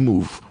desk, let's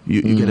move.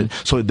 You get it?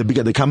 So the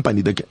bigger the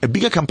company, a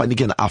bigger company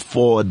can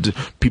afford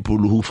people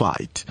who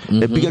fight.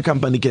 A bigger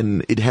company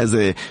it has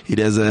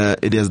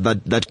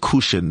that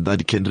cushion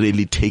that can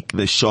really take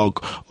the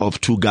shock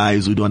of two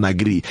guys who don't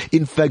agree.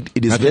 In fact,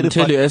 it is I can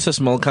tell you as a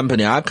small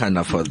company, I can't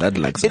afford that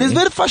luxury. It is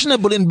very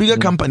fashionable in bigger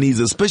companies,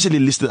 especially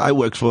listed. I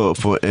worked for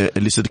a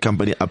listed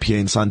company up here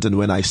in Sandton.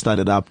 When I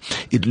started up,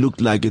 it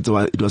looked like it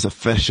was a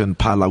fashion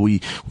parlor.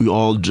 We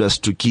all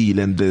dressed to kill,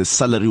 and the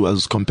salary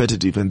was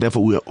competitive, and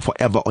therefore we were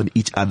forever on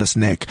each other's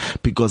neck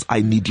because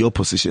I need your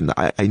position.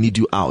 I need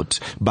you out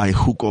by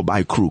hook or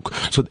by crook.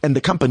 So, and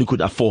the company could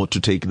afford to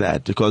take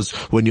that because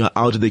when you're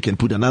out, they can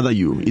put another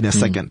you in a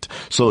second.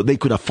 So they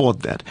could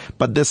afford that.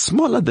 But the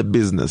smaller the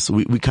business,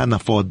 we can't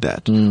afford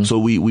that. So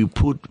we would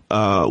put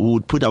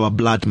our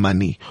blood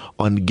money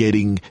on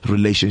getting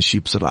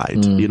relationships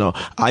right.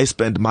 I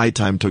spend my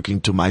time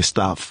talking to my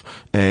staff,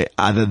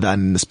 other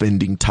than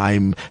spending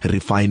time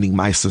refining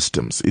my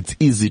systems. It's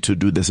easy to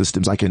do the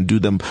systems. I can do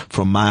them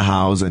from my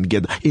house and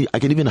I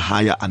can even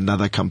hire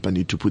another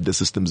company to put the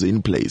systems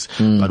in place.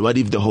 But what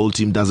if the whole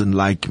team doesn't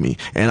like me?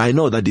 And I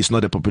know that it's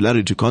not a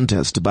popularity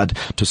contest, but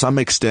to some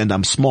extent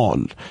I'm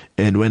small.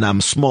 And when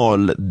I'm small,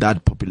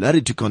 that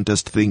popularity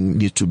contest thing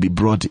needs to be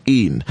brought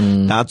in.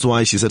 That's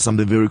why she said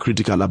something very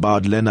critical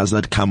about learners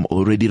that come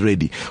already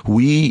ready.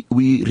 We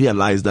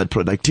realize that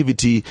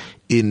productivity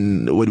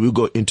when we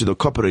go into the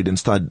corporate and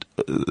start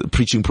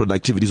preaching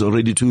productivity, is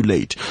already too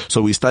late.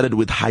 So we started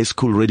with high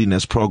school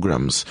readiness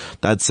programs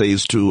that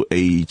says to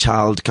a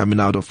child coming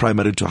out of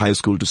primary to high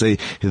school to say,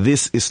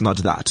 this is not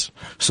that.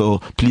 So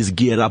please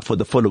gear up for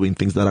the following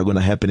things that are going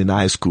to happen in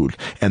high school.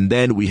 And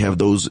then we have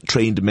those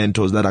trained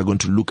mentors that are going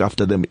to look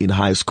after them in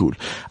high school.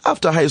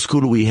 After high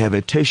school, we have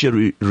a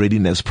tertiary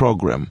readiness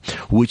program,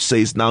 which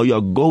says now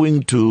you're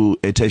going to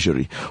a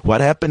tertiary.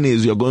 What happens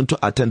is you're going to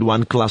attend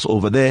one class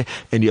over there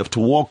and you have to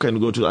walk and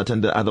go to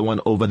attend the other one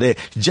over there.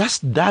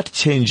 Just that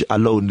change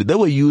alone. They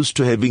were used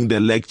to having the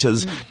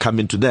lectures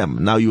coming to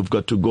them. Now you've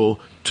got to go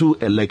to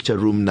a lecture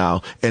room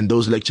now, and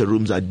those lecture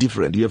rooms are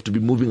different. You have to be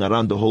moving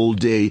around the whole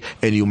day,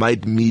 and you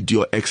might meet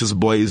your ex's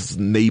boy's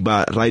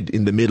neighbor right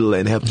in the middle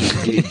and have to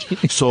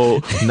engage.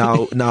 So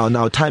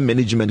now time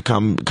management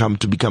come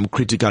to become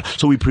critical.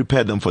 So we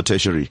prepare them for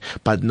tertiary.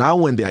 But now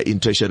when they are in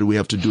tertiary, we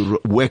have to do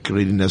work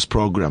readiness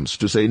programs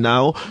to say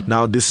now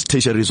this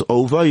tertiary is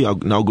over. You are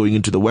now going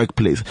into the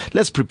workplace.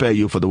 Let's prepare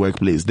you for the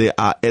workplace. There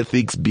are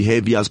ethics,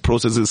 behaviors,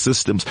 processes,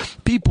 systems,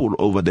 people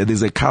over there.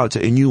 There's a culture,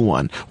 a new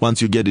one.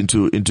 Once you get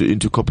into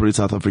corporate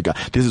South Africa,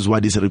 this is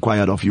what is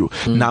required of you.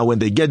 Now, when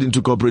they get into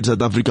corporate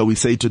South Africa, we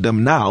say to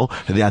them now,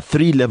 there are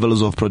 3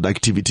 levels of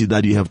productivity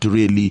that you have to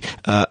really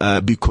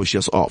be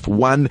cautious of.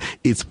 One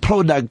is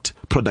product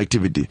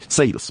productivity,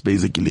 sales,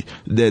 basically.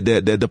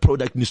 The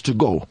product needs to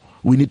go.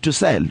 We need to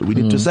sell. We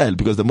need to sell,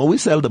 because the more we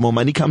sell, the more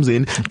money comes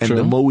in, and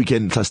the more we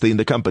can sustain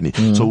the company.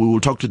 So we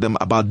will talk to them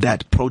about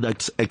that,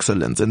 product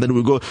excellence. And then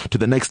we go to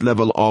the next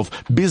level of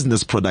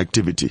business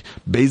productivity.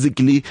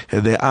 Basically,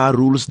 there are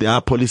rules, there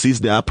are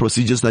policies, there are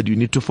procedures that you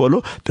need to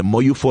follow. The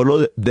more you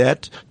follow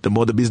that, the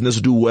more the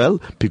business do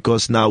well,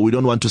 because now we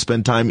don't want to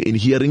spend time in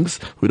hearings.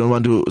 We don't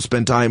want to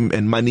spend time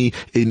and money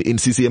in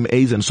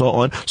CCMAs and so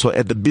on. So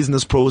at the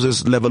business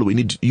process level, we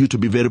need you to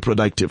be very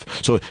productive.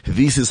 So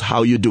this is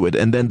how you do it.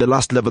 And then the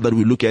last level that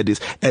we look at is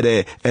at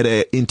a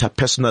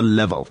interpersonal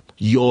level,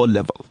 your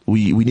level.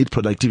 We need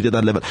productivity at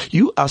that level.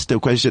 You asked a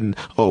question,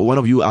 or one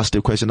of you asked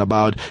a question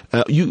about,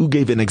 you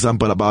gave an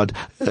example about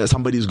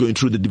somebody is going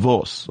through the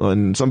divorce,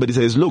 and somebody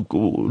says, look,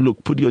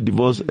 put your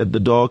divorce at the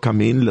door,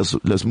 come in,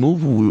 let's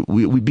move,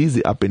 we're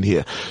busy up in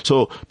here.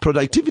 So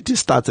productivity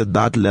starts at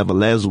that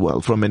level as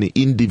well, from an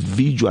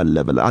individual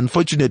level.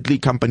 Unfortunately,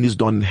 companies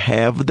don't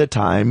have the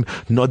time,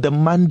 nor the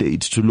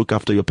mandate to look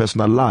after your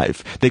personal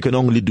life. They can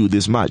only do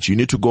this much. You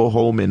need to go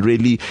home and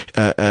really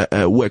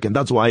work, and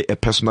that's why a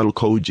personal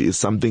coach is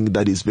something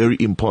that is very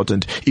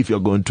important if you're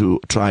going to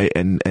try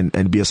and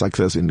be a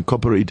success in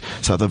corporate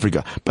South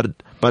Africa.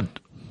 But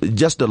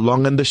just the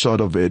long and the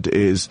short of it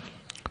is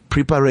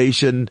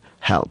preparation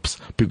helps,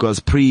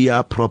 because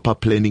proper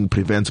planning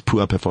prevents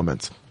poor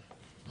performance.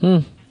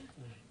 Okay,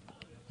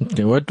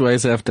 what do I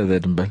say after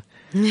that, Mbel?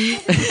 You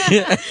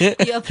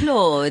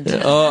applaud.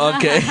 Oh,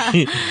 okay.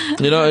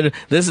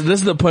 This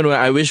is the point where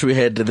I wish we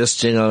had this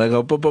jingle, like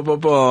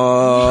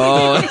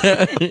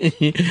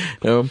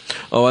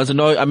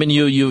I mean,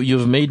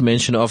 you've made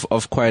mention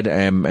of quite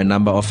a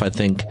number of, I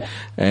think,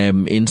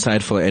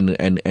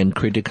 insightful and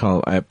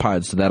critical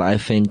parts that I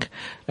think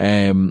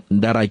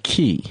that are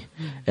key,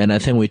 and I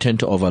think we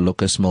tend to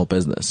overlook a small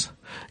business.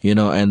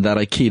 And that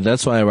are key.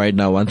 That's why right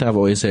now, one thing I've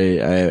always say,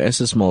 as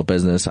a small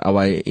business,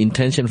 our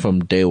intention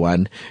from day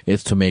one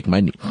is to make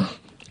money.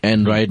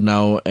 And right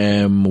now,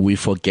 we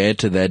forget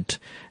that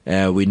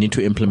we need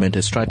to implement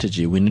a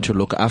strategy. We need to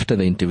look after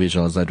the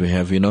individuals that we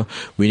have,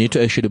 We need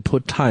to actually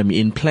put time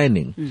in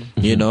planning,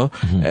 the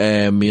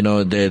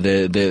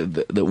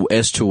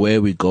as to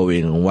where we're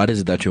going, what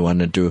is it that you want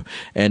to do,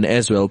 and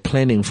as well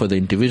planning for the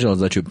individuals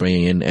that you're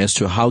bringing in as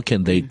to how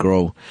can they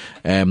grow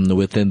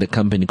within the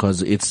company,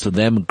 because it's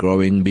them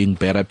growing, being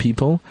better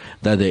people,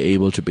 that they're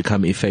able to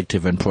become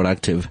effective and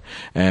productive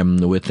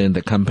within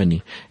the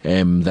company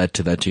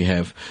that you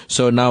have.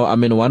 So now, I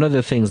mean, one of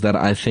the things that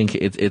I think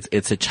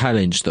it's a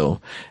challenge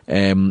though,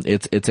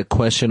 it's a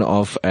question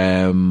of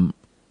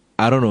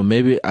I don't know,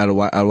 maybe I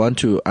want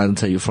to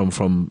answer you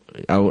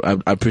I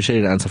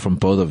appreciate an answer from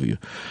both of you,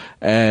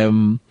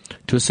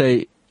 to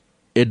say,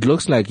 it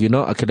looks like,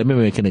 okay, let me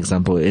make an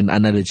example, an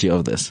analogy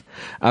of this.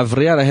 Have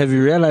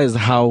you realized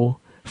how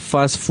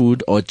fast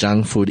food or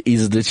junk food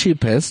is the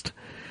cheapest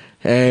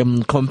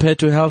compared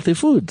to healthy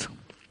food?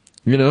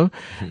 No,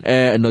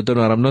 don't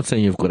worry, I'm not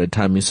saying you've got a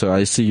tummy, so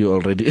I see you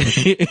already.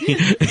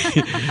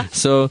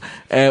 So,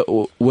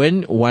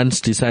 when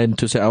one's deciding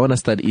to say, I want to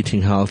start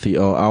eating healthy,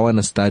 or I want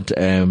to start,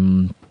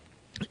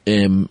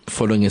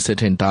 following a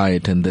certain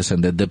diet and this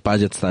and that, the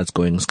budget starts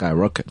going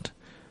skyrocket.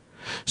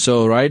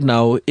 So right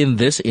now, in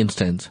this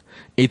instance,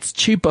 it's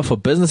cheaper for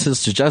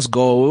businesses to just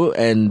go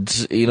and,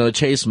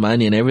 chase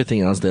money and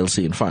everything else they'll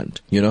see in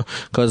front,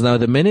 because now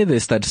the minute they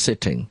start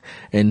sitting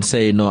and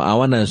say, no, I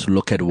want to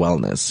look at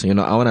wellness,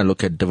 I want to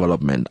look at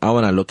development, I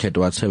want to look at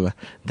whatever,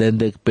 then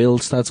the bill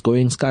starts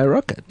going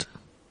skyrocket.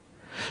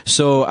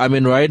 So, I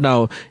mean, right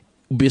now,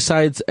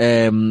 besides,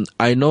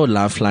 I know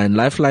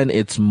Lifeline,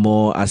 it's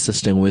more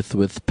assisting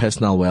with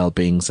personal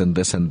well-beings and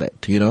this and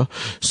that, you know.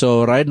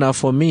 So right now,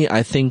 for me,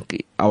 I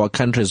think our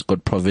country's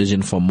got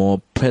provision for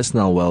more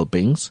personal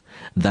well-beings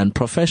than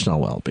professional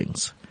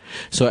well-beings.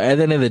 So at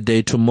the end of the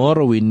day,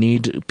 tomorrow we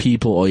need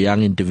people or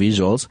young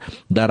individuals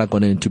that are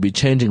going to be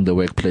changing the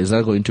workplace, that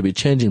are going to be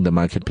changing the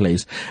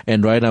marketplace.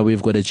 And right now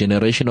we've got a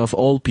generation of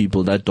old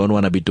people that don't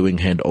want to be doing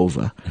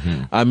handover.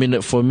 I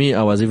mean, for me,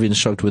 I was even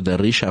shocked with the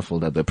reshuffle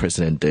that the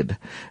president did.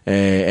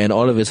 And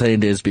all of a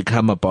sudden it's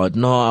become about,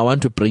 no, I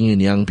want to bring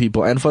in young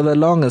people. And for the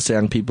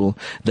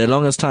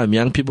longest time,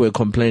 young people were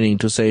complaining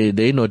to say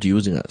they're not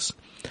using us.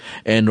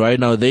 And right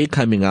now they're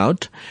coming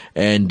out,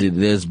 and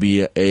there's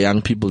be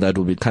young people that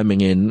will be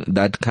coming in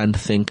that can't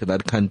think,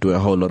 that can't do a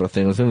whole lot of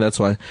things. I think that's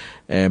why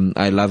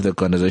I love the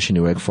organization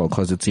you work for,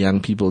 because it's young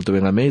people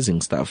doing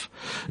amazing stuff,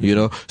 you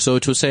know. So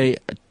to say,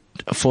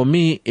 for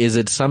me, is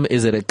it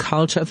a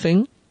culture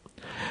thing?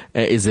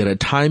 Is it a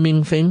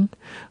timing thing,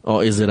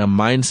 or is it a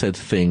mindset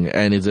thing?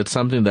 And is it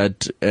something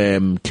that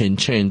can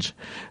change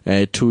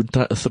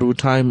through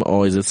time,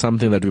 or is it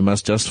something that we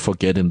must just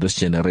forget in this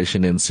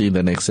generation and see in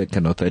the next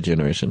second or third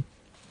generation?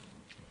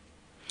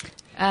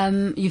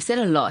 You've said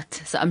a lot,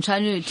 so I'm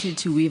trying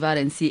to weave out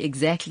and see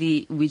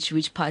exactly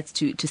which parts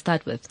to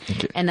start with.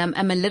 Okay. And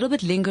I'm a little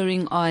bit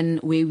lingering on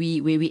where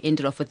we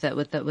ended off with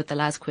the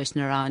last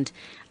question around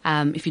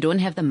if you don't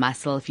have the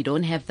muscle, if you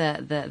don't have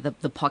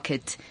the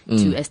pocket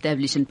to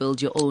establish and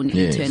build your own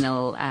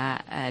internal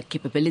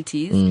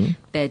capabilities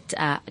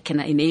that can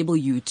enable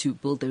you to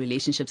build the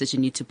relationships that you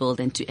need to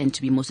build and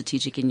to be more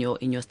strategic in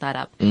your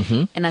startup.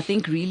 And I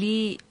think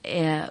really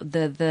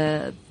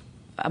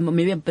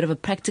maybe a bit of a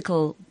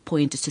practical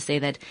point is to say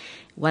that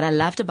what I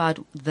loved about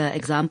the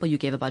example you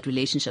gave about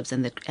relationships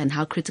and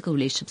how critical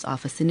relationships are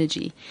for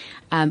synergy.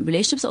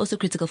 Relationships are also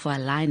critical for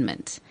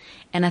alignment.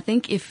 And I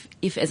think if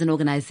as an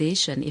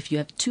organization, if you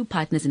have two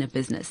partners in a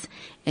business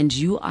and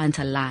you aren't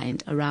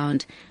aligned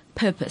around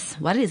purpose,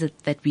 what is it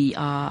that we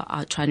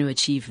are trying to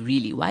achieve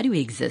really? Why do we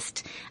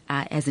exist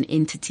as an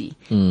entity?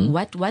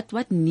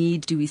 What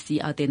need do we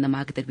see out there in the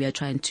market that we are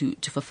trying to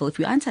fulfill? If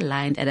we aren't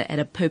aligned at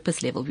a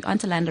purpose level, we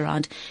aren't aligned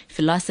around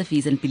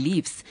philosophies and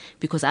beliefs,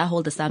 because I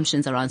hold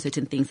assumptions around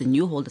certain things and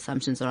you hold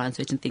assumptions around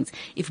certain things.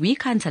 If we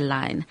can't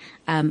align,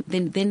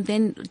 then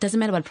it doesn't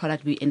matter what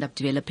product we end up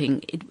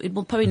developing. It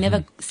will probably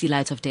never see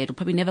light of day. It will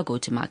probably never go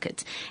to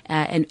market,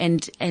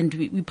 and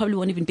we probably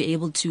won't even be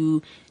able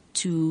to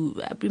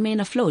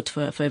remain afloat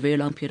for a very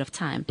long period of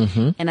time.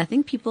 And I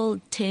think people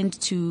tend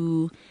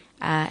to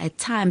at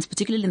times,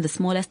 particularly in the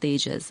smaller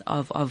stages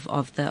of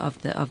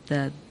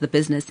the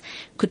business,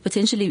 could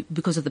potentially,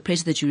 because of the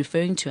pressure that you're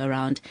referring to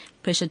around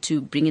pressure to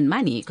bring in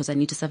money, because I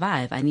need to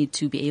survive, I need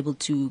to be able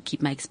to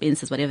keep my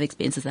expenses, whatever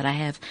expenses that I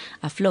have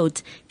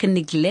afloat, can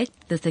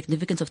neglect the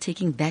significance of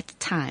taking that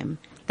time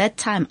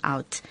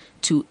out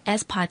to,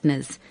 as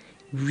partners,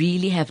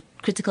 really have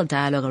critical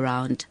dialogue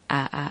around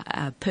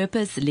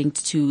purpose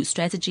linked to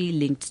strategy,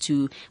 linked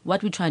to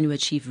what we're trying to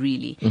achieve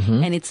really.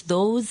 And it's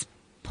those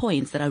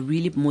points that are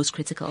really most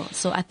critical.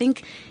 So I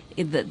think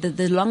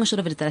the long and short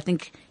of it is that I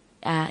think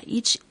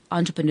each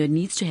entrepreneur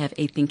needs to have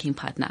a thinking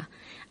partner.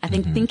 I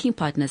think thinking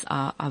partners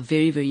are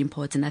very, very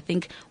important. I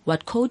think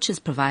what coaches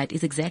provide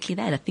is exactly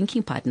that, a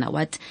thinking partner.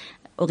 What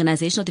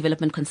organizational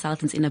development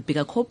consultants in a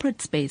bigger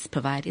corporate space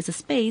provide is a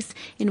space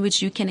in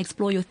which you can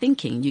explore your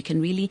thinking. You can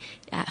really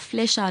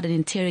flesh out and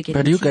interrogate.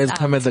 But you guys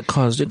come at the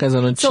cost. You guys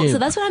are not cheap. So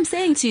that's what I'm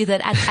saying to you,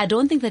 that I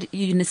don't think that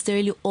you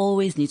necessarily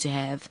always need to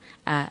have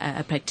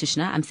a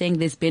practitioner. I'm saying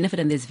there's benefit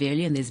and there's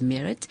value and there's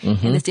merit. And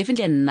there's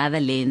definitely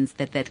another lens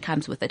that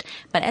comes with it.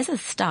 But as a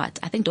start,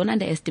 I think don't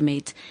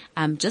underestimate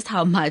just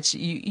how much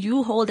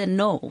you hold and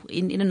know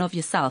in and of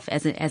yourself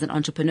as an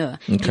entrepreneur.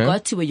 Okay. You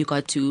got to where you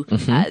got to,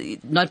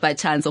 not by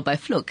chance or by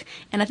fluke.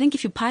 And I think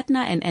if you partner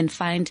and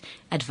find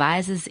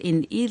advisors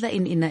in either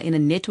in a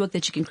network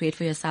that you can create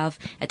for yourself,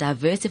 a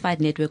diversified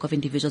network of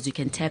individuals you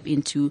can tap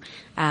into,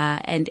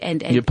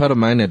 and you're part of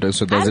my network,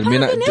 so does it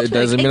mean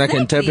I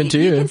can tap into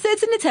you? You can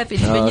certainly tap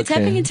into me. You're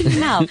tapping into me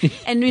now.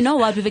 And you know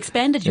what? We've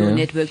expanded your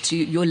network to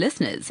your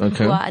listeners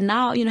who are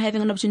now,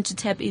 having an opportunity to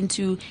tap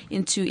into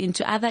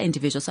other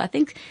individuals. So I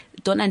think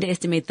don't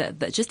underestimate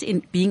the just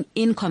in being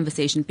in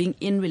conversation, being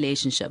in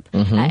relationship,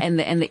 and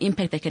the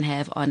impact that can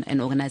have on an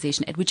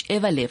organization at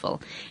whichever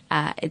level.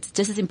 It's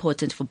just as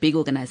important for big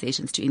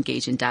organizations to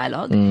engage in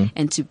dialogue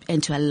and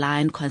to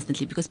align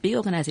constantly, because big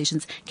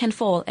organizations can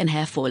fall and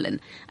have fallen.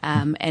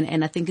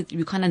 And I think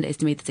you can't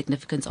underestimate the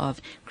significance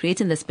of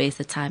creating the space,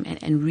 the time,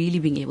 and really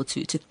being able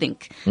to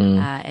think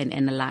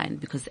and align,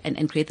 because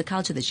and create the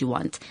culture that you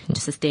want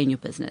to sustain your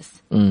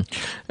business. On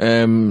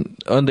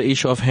the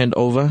issue of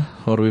handover,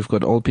 or we've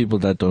got old people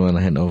that don't want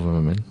to hand over,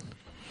 women.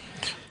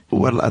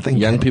 Well, I think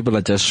young people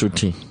are just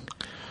shooting.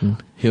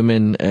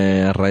 Human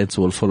rights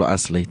will follow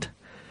us later.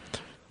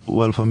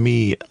 Well, for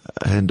me,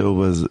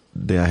 handovers,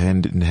 they are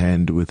hand in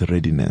hand with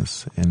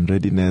readiness. And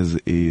readiness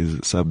is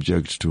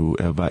subject to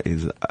whoever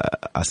is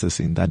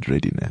assessing that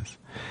readiness.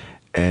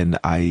 And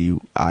I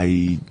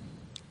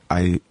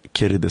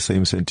carry the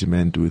same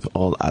sentiment with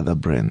all other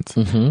brands,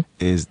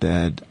 is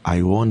that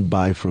I won't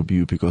buy from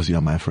you because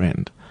you're my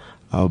friend.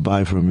 I'll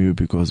buy from you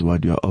because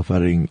what you're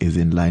offering is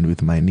in line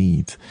with my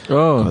needs.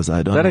 Oh,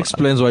 that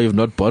explains why you've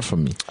not bought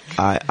from me.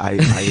 And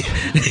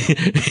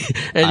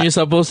you're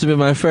supposed to be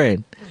my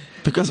friend.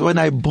 Because when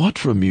I bought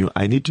from you,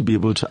 I need to be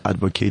able to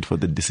advocate for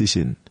the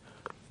decision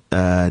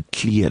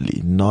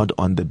clearly, not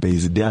on the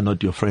basis they are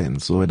not your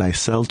friends. So when I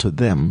sell to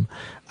them,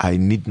 I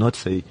need not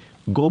say,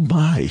 go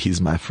buy, he's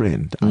my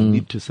friend. I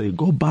need to say,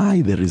 go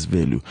buy, there is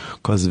value.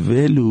 Because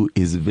value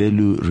is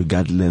value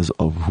regardless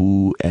of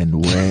who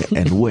and where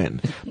and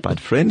when. But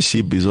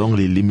friendship is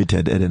only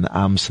limited at an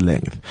arm's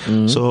length.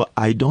 So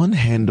I don't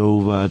hand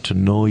over to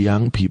no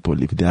young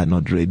people if they are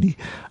not ready.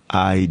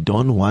 I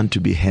don't want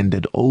to be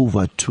handed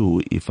over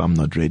to if I'm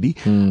not ready.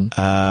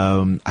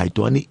 I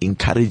don't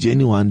encourage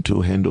anyone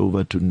to hand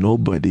over to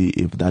nobody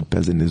if that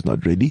person is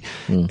not ready.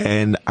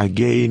 And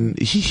again,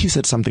 he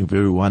said something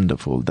very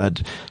wonderful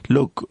that,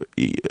 look,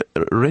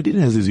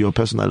 readiness is your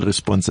personal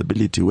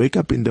responsibility. Wake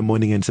up in the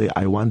morning and say,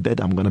 I want that.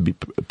 I'm going to be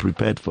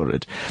prepared for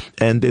it.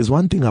 And there's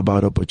one thing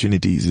about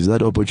opportunities is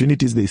that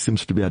opportunities, they seem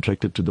to be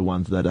attracted to the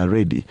ones that are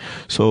ready.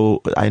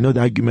 So I know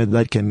the argument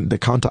the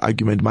counter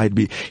argument might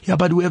be, yeah,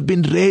 but we have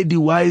been ready.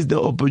 Why is the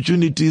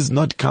opportunities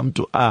not come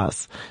to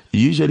us?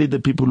 Usually the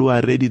people who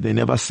are ready, they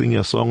never sing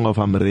a song of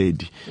I'm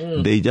ready.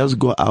 They just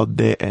go out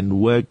there and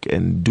work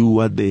and do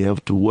what they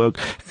have to work.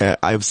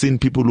 I've seen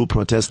people who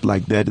protest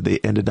like that. They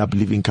ended up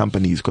leaving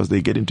companies because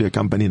they get into a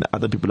company and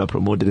other people are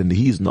promoted and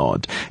he's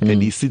not.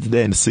 And he sits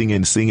there and sing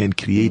and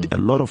create a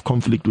lot of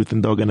conflict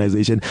within the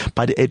organization.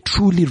 But a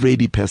truly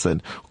ready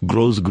person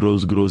grows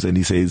and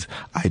he says,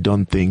 I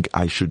don't think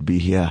I should be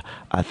here.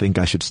 I think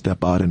I should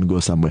step out and go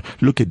somewhere.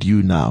 Look at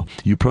you now.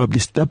 You probably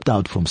stepped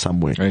out from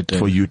somewhere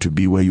for you to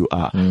be where you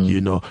are. You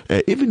know,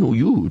 even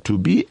you to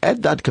be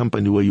at that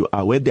company where you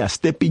are, where they are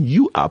stepping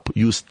you up,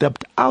 you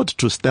stepped out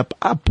to step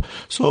up.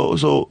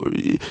 So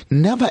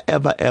never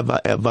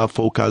ever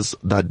focus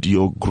that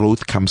your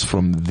growth comes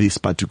from this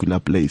particular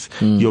place.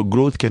 Your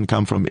growth can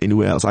come from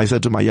anywhere else. I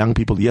said to my young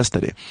people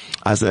yesterday,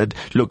 I said,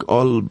 look,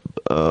 all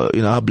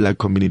in our black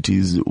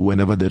communities,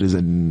 whenever there is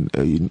an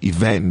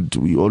event,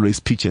 we always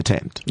pitch a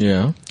tent.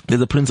 Yeah.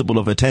 There's a principle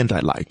of a tent I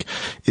like,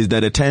 is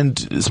that a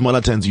tent,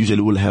 smaller tents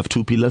usually will have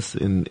 2 pillars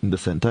in the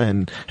center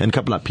and a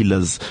couple of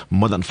pillars,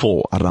 more than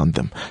 4 around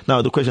them.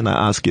 Now the question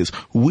I ask is,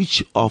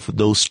 which of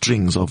those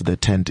strings of the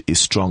tent is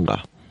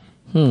stronger?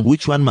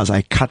 Which one must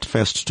I cut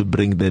first to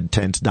bring the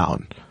tent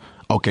down?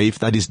 Okay, if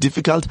that is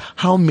difficult,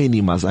 how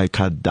many must I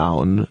cut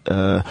down?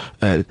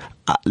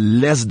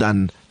 Less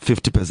than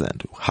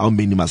 50%. How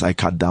many must I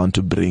cut down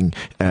to bring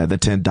the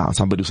tent down?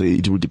 Somebody will say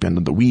it will depend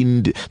on the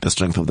wind, the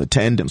strength of the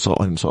tent, and so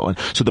on and so on.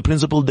 So the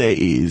principle there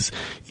is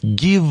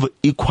give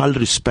equal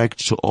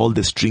respect to all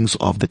the strings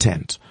of the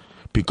tent,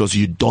 because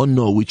you don't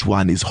know which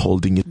one is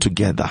holding it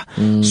together.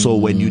 So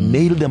when you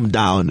nail them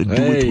down, do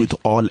it with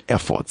all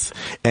efforts.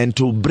 And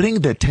to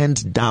bring the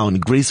tent down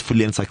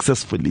gracefully and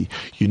successfully,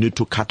 you need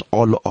to cut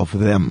all of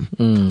them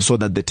so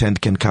that the tent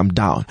can come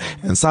down.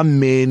 And some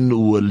men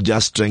will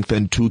just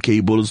strengthen 2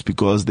 cables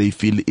because they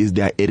feel is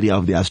their area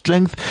of their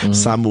strength.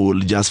 Some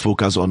will just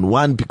focus on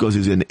one because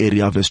it's an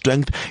area of a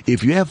strength.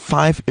 If you have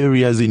 5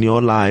 areas in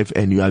your life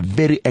and you are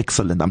very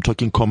excellent, I'm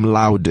talking cum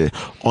laude,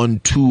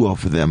 on 2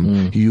 of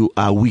them, you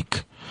are weak.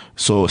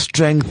 So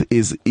strength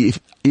is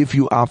if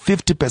you are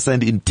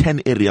 50% in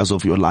 10 areas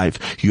of your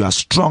life, you are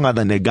stronger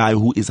than a guy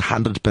who is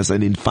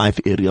 100% in 5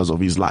 areas of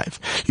his life.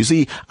 You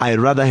see, I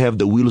rather have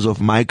the wheels of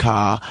my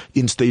car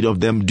instead of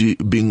them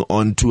being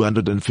on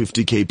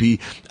 250 kp.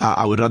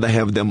 I would rather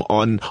have them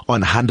on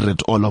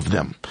 100, all of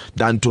them,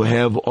 than to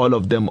have all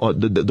of them on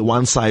the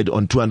one side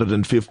on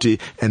 250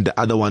 and the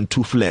other one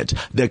too flat.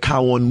 The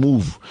car won't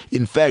move.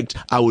 In fact,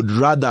 I would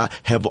rather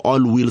have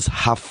all wheels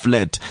half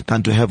flat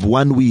than to have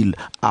one wheel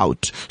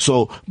out.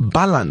 So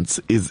balance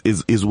is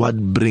what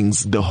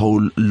brings the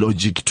whole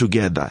logic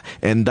together.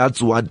 And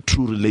that's what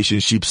true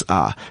relationships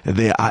are.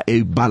 They are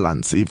a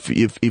balance.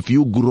 If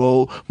you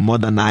grow more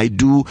than I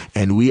do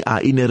and we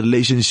are in a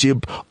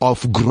relationship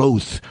of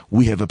growth,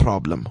 we have a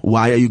problem.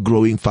 Why are you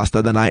growing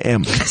faster than I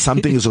am?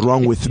 Something is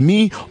wrong with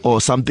me, or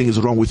something is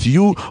wrong with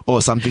you,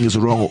 or something is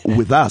wrong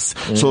with us.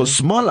 So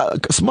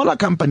smaller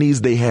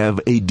companies, they have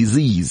a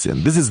disease,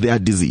 and this is their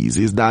disease,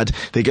 is that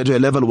they get to a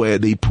level where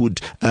they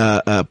put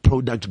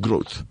product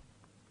growth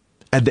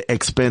at the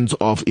expense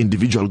of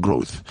individual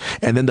growth.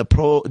 And then the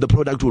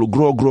product will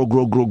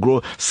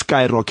grow,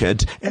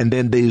 skyrocket, and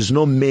then there is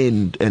no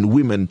men and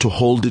women to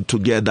hold it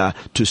together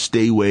to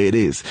stay where it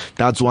is.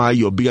 That's why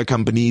your bigger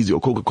companies, your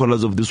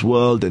Coca-Colas of this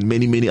world, and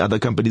many other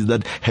companies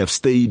that have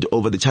stayed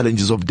over the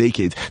challenges of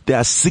decades,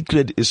 their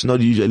secret is not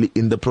usually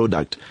in the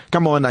product.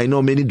 Come on, I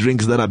know many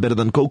drinks that are better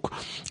than Coke,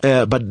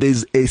 but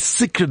there's a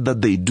secret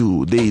that they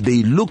do. They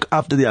look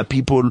after their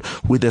people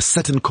with a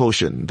certain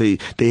caution. They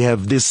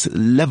have this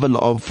level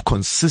of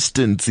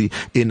consistency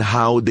in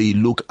how they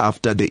look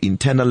after the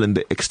internal and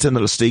the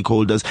external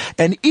stakeholders,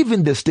 and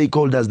even the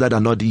stakeholders that are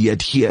not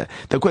yet here.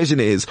 The question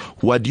is,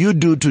 what you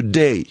do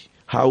today,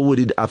 how would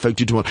it affect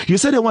you tomorrow? You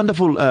said a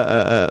wonderful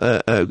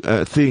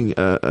thing,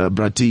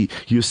 Brati.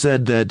 You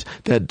said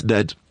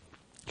that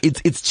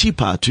it's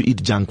cheaper to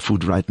eat junk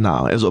food right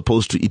now as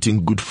opposed to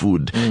eating good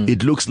food.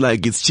 It looks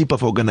like it's cheaper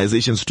for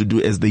organizations to do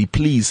as they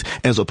please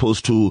as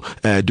opposed to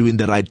doing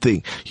the right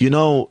thing. You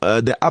know,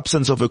 the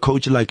absence of a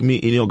coach like me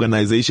in your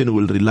organization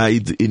will rely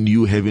in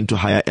you having to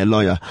hire a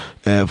lawyer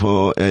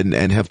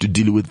and have to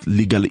deal with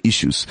legal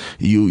issues.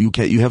 You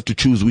have to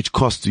choose which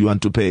costs you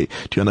want to pay.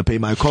 Do you want to pay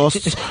my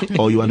costs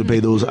or you want to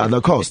pay those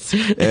other costs?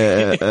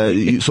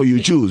 So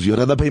you choose. You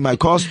rather pay my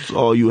costs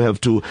or you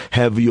have to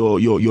have your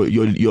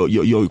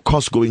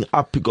costs going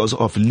up because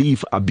of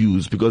leave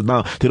abuse, because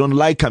now they don't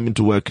like coming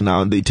to work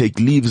now and they take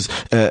leaves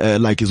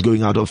like it's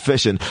going out of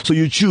fashion. So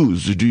you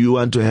choose. Do you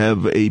want to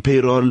have a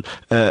payroll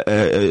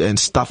and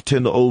staff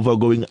turnover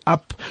going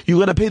up? You're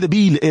going to pay the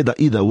bill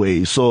either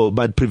way. So,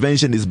 but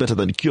prevention is better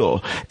than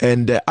cure.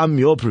 And I'm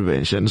your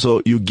prevention.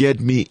 So you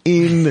get me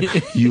in.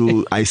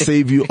 I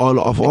save you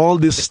all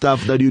this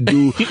stuff that you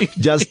do.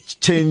 Just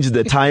change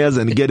the tires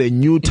and get a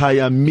new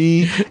tire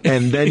me,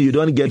 and then you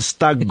don't get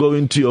stuck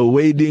going to your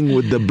wedding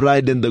with the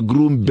bride and the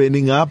groom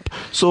burning up.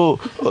 So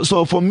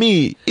for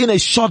me, in a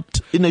short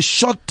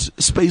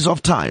space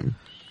of time,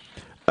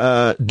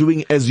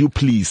 doing as you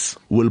please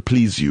will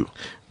please you.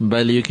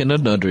 But you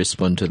cannot not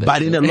respond to that.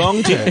 But in the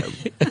long term,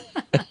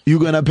 you're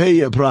gonna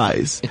pay a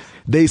price.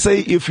 They say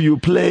if you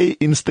play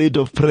instead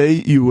of pray,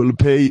 you will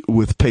pay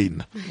with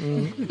pain.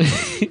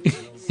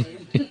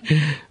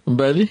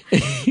 Buddy?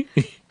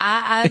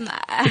 I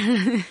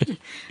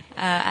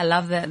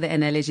love the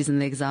analogies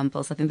and the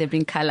examples. I think they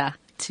bring color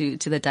to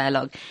the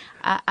dialogue.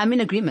 I'm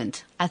in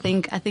agreement. I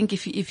think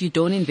if you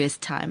don't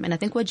invest time, and I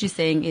think what you're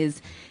saying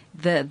is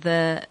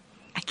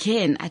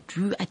again, I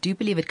do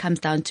believe it comes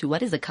down to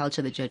what is the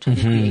culture that you're trying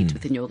to create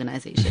within your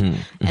organization,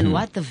 and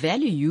what the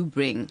value you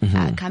bring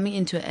coming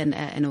into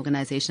an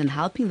organization and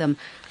helping them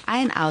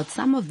iron out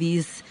some of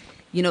these.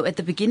 You know, at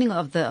the beginning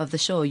of the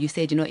show, you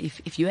said, you know,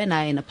 if you and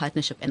I are in a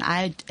partnership and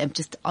I am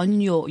just on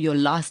your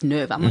last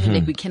nerve, I'm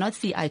like, we cannot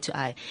see eye to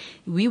eye,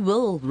 we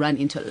will run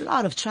into a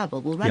lot of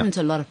trouble. We'll run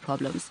into a lot of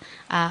problems.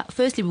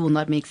 Firstly, we will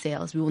not make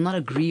sales. We will not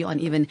agree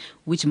on even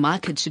which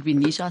market should we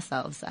niche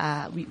ourselves.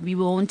 We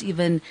won't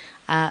even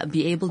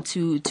be able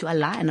to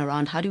align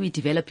around how do we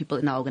develop people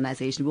in our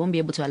organization. We won't be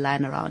able to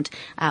align around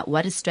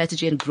what is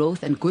strategy and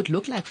growth and good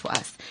look like for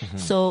us.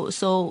 So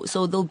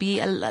there'll be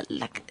a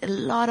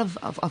lot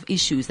of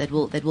issues that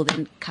will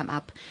then come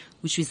up,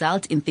 which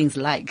result in things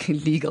like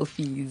legal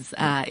fees,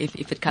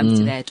 if it comes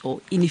to that,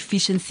 or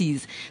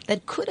inefficiencies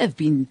that could have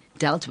been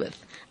dealt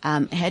with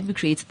had we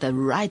created the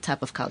right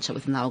type of culture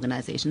within our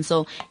organization.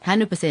 So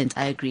 100%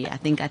 I agree. I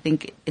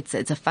think it's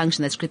a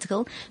function that's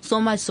critical,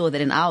 so much so that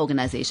in our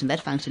organization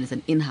that function is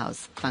an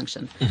in-house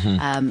function. We've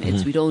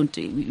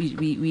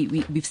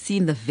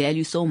seen the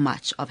value so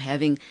much of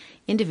having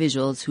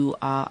individuals who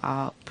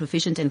are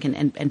proficient and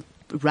can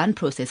run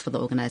process for the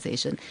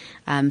organization,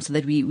 so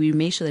that we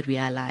make sure that we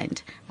are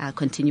aligned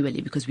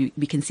continually, because we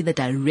can see the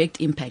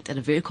direct impact at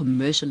a very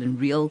commercial and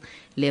real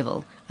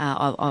level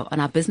on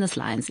our business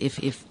lines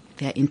if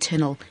there are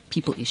internal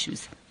people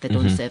issues that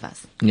don't serve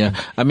us. Yeah,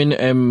 I mean,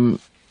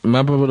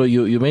 Mapapolo,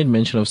 you made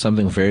mention of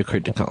something very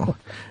critical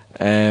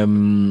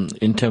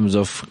in terms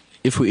of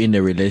if we're in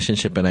a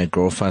relationship and I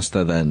grow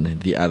faster than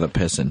the other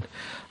person.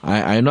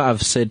 I know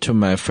I've said to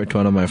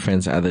one of my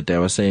friends the other day, I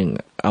was saying,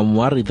 I'm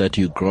worried that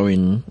you're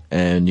growing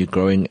and you're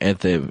growing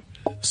at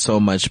so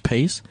much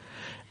pace,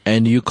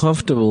 and you're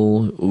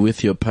comfortable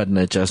with your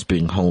partner just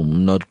being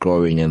home, not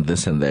growing and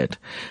this and that.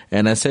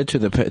 And I said to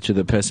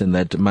the person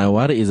that my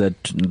worry is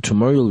that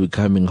tomorrow you'll be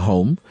coming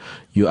home,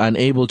 you're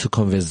unable to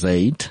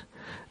conversate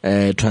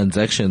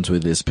transactions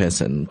with this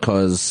person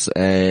because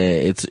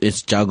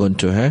it's jargon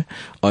to her,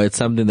 or it's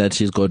something that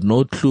she's got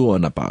no clue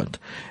on about.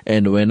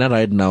 And when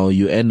right now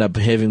you end up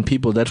having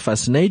people that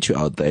fascinate you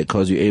out there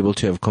because you're able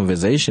to have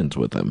conversations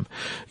with them,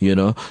 you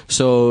know.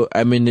 So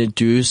I mean,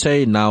 do you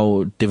say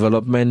now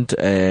development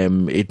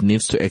it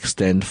needs to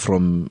extend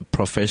from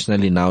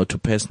professionally now to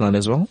personal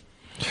as well?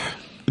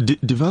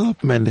 Nature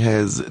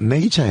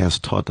has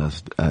taught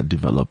us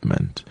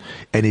development,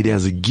 and it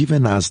has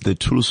given us the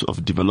tools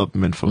of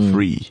development for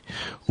free.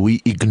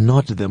 We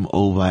ignored them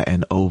over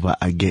and over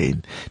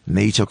again.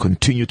 Nature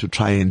continued to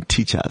try and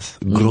teach us,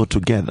 grow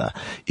together.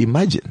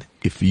 Imagine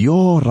if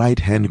your right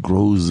hand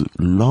grows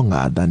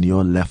longer than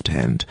your left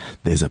hand,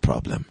 there's a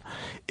problem.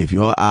 If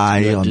your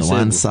eye on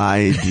one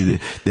side,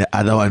 the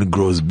other one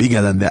grows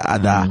bigger than the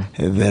other,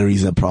 there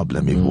is a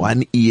problem. If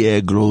one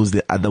ear grows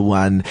the other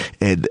one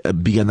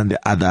bigger than the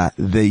other,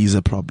 there is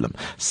a problem.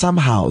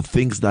 Somehow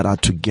things that are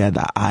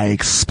together are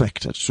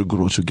expected to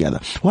grow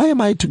together. Why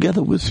am I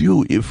together with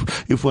you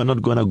if we're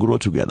not going to grow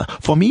together?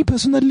 For me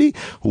personally,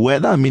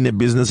 whether I'm in a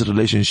business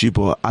relationship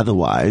or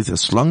otherwise,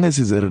 as long as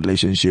it's a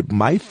relationship,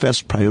 my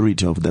first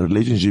priority of the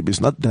relationship is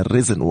not the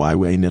reason why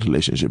we're in a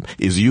relationship,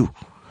 is you.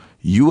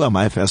 You are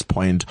my first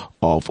point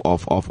of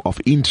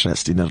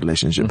interest in a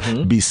relationship,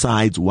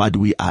 besides what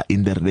we are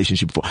in the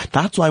relationship for.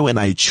 That's why when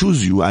I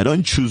choose you, I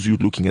don't choose you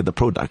looking at the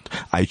product.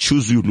 I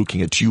choose you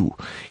looking at you.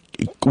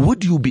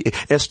 would you be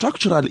a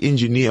structural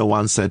engineer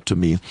once said to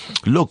me,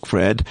 look,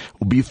 Fred,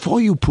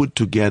 before you put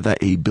together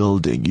a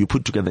building, you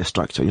put together a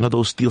structure,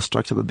 those steel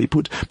structures that they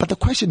put. But the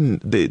question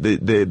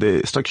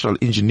the structural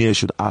engineer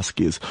should ask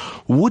is,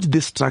 would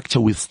this structure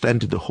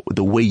withstand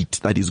the weight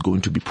that is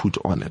going to be put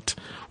on it?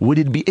 Would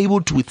it be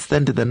able to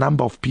withstand the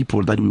number of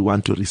people that we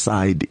want to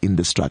reside in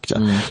the structure?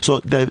 So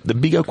the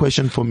bigger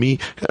question for me,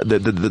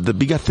 the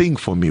bigger thing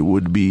for me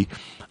would be,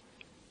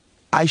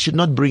 I should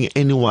not bring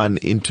anyone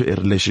into a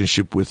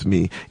relationship with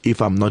me if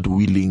I'm not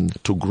willing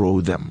to grow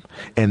them.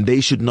 And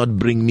they should not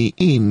bring me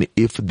in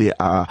if they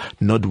are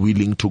not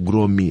willing to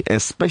grow me,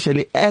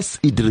 especially as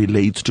it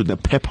relates to the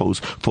purpose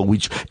for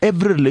which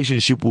every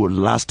relationship will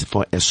last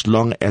for as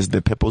long as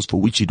the purpose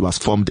for which it was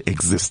formed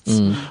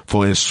exists.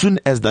 For as soon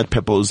as that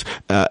purpose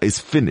is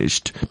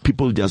finished,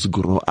 people just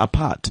grow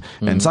apart.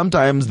 And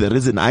sometimes the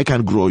reason I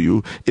can grow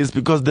you is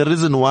because the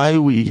reason why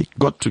we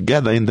got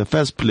together in the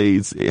first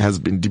place has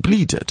been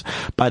depleted.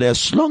 But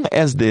as long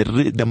as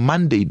the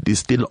mandate is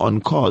still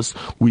on course,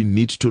 we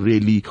need to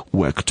really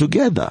work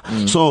together.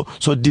 So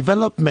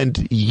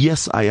development,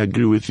 yes, I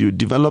agree with you.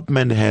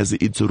 Development has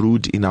its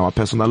root in our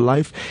personal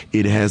life.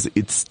 It has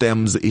its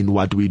stems in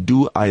what we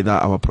do, either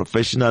our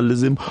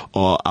professionalism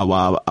or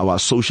our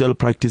social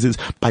practices,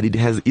 but it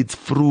has its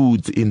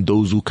fruits in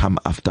those who come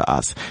after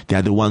us. They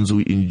are the ones who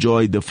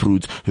enjoy the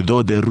fruits,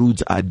 though the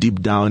roots are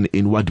deep down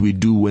in what we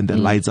do when the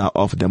lights are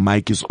off, the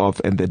mic is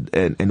off, and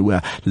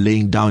we're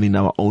laying down in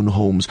our own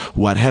homes.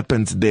 What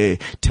happens there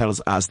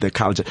tells us the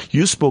culture.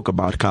 You spoke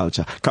about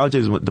culture. Culture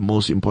is the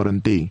most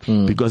important thing,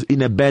 because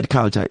in a bad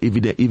culture,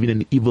 even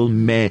an evil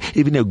man,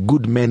 even a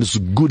good man's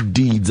good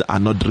deeds are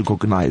not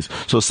recognized.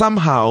 So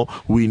somehow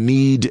we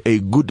need a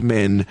good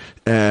man,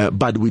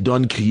 but we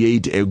don't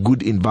create a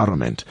good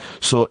environment.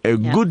 So a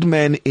good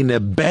man in a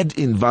bad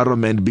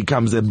environment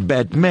becomes a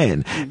bad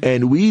man,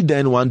 and we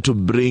then want to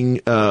bring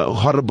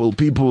horrible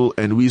people,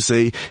 and we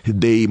say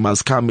they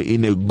must come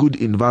in a good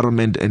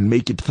environment and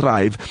make it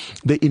thrive.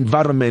 The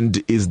environment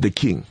is the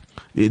king.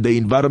 The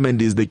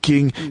environment is the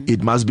king.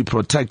 It must be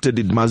protected.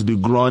 It must be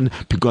grown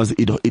because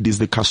it is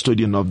the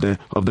custodian of the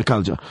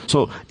culture.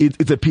 So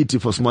it's a pity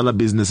for smaller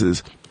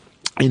businesses.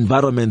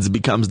 Environments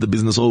becomes the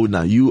business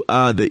owner. You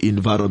are the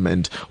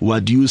environment.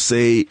 What you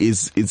say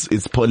is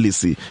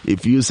policy.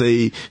 If you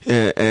say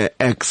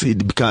X,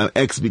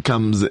 X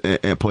becomes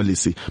a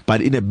policy.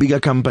 But in a bigger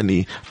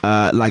company,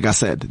 like I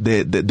said,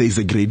 there is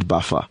a great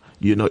buffer.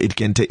 It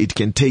can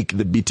take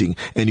the beating,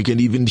 and you can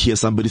even hear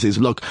somebody says,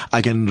 look,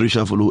 I can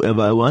reshuffle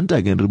whoever I want,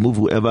 I can remove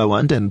whoever I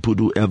want and put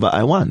whoever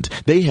I want.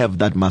 They have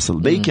that muscle.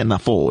 They can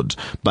afford,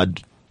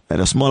 but at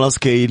a smaller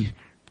scale,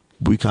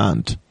 we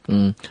can't.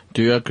 Do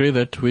you agree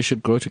that we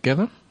should grow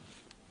together?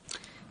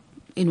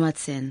 In what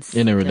sense?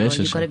 In a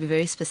relationship. You've got to be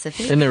very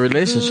specific. In a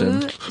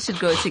relationship. Who should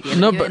grow together?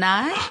 No, you and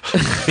I?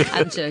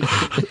 I'm joking.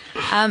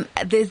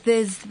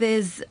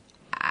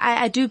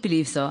 I do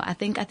believe so. I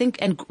think,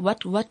 and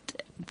what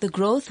the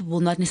growth will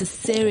not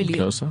necessarily,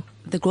 Closer.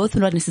 the growth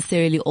will not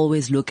necessarily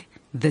always look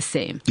the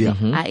same. Yeah.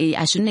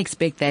 I shouldn't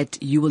expect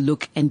that you will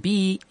look and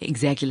be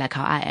exactly like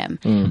how I am.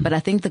 But I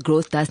think the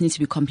growth does need to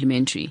be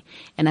complementary.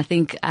 And I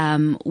think,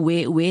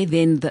 where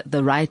then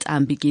the right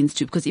arm begins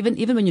to, because even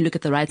when you look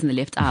at the right and the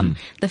left arm,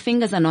 the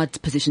fingers are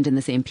not positioned in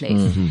the same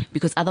place.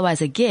 Because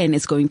otherwise, again,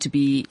 it's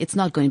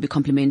not going to be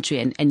complementary,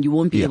 and you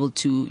won't be able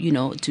to,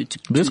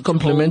 This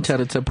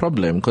complementary, it's a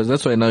problem, because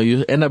that's why now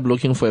you end up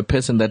looking for a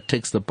person that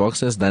ticks the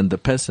boxes than the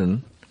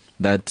person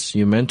that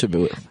you're meant to be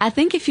with. I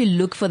think if you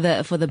look for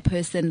the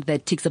person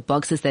that ticks the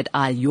boxes that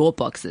are your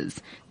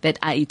boxes, that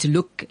are to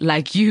look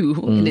like you,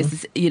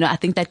 I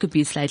think that could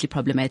be slightly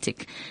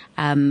problematic.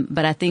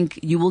 But I think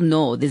you will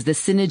know there's the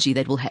synergy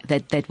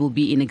that will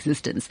be in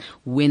existence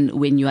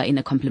when you are in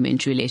a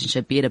complementary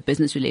relationship, be it a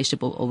business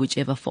relationship or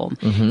whichever form.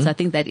 So I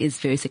think that is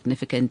very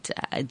significant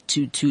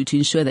to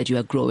ensure that you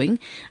are growing.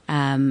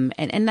 And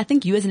I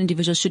think you as an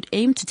individual should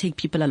aim to take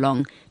people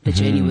along the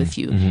journey with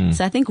you.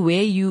 So I think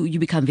where you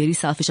become very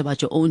selfish about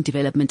your own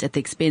development at the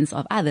expense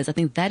of others, I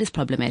think that is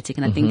problematic.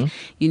 And I think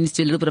you need to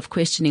do a little bit of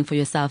questioning for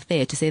yourself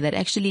there to say that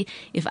actually,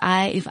 if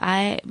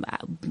I'm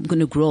going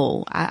to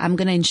grow, I'm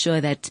going to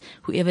ensure that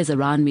whoever is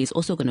around me is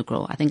also going to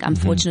grow. I think I'm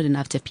fortunate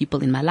enough to have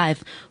people in my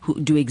life who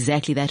do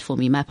exactly that for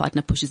me. My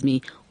partner pushes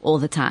me all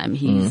the time.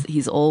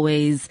 He's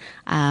always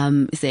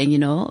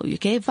saying,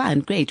 okay, fine,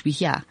 great, we're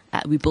here.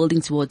 We're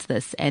building towards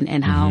this,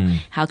 and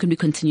how can we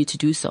continue to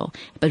do so?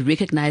 But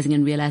recognizing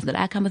and realizing that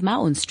I come with my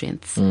own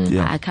strengths.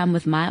 I come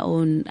with my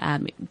own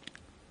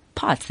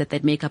parts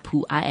that make up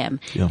who I am,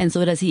 and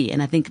so does he.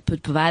 And I think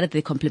provided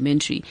they're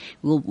complementary,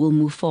 we'll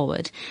move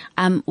forward.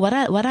 If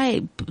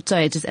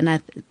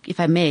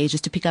I may,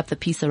 just to pick up the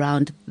piece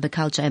around the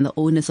culture and the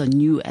onus on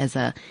you as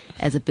a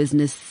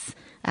business,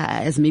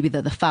 as maybe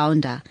the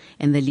founder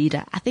and the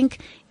leader, I think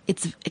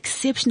it's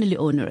exceptionally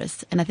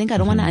onerous. And I think I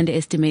don't want to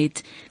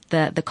underestimate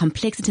the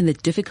complexity and the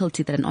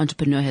difficulty that an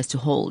entrepreneur has to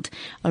hold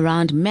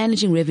around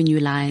managing revenue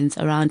lines,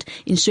 around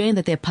ensuring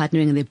that they're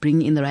partnering and they're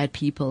bringing in the right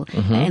people,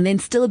 and then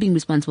still being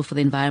responsible for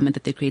the environment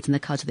that they create and the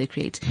culture they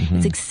create.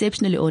 It's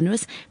exceptionally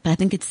onerous, but I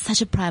think it's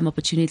such a prime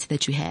opportunity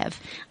that you have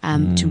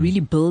to really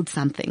build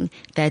something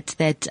that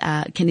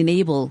can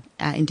enable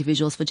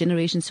individuals for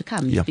generations to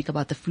come. You speak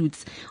about the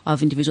fruits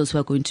of individuals who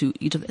are going to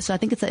eat. So I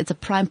think it's a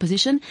prime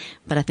position,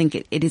 but I think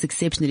it is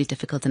exceptionally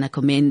difficult, and I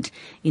commend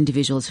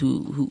individuals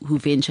who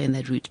venture in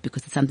that route,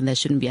 because it's something that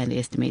shouldn't be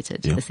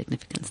underestimated, the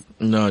significance.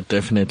 No,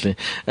 definitely.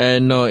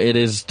 No, it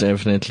is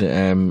definitely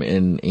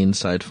an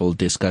insightful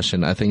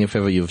discussion. I think if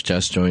ever you've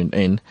just joined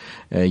in,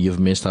 you've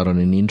missed out on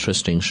an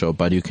interesting show,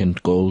 but you can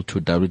go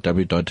to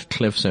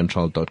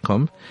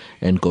www.cliffcentral.com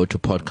and go to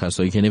podcast,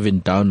 or you can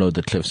even download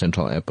the Cliff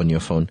Central app on your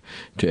phone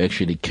to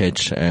actually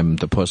catch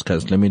the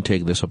podcast. Let me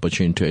take this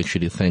opportunity to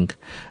actually thank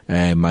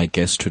my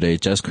guest today.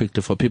 Just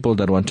quickly, for people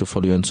that want to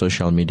follow you on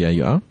social media,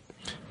 you are?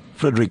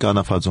 Frederick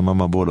Anafadzo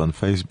Mamabolo on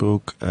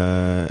Facebook,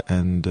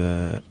 and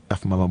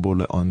F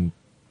Mamabolo on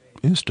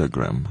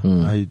Instagram.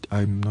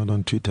 I'm not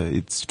on Twitter.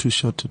 It's too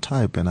short to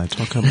type, and I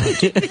talk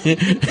about it.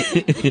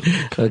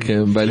 Okay,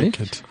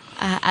 Mbali?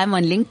 I'm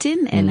on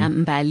LinkedIn, and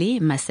I'm Mbali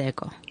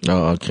Maseko.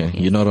 Oh, okay.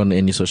 You're not on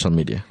any social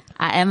media?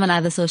 I am on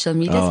other social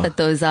medias, but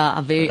those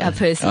are very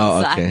personal.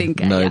 Oh, okay. So I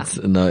think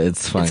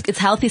it's fine. It's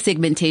healthy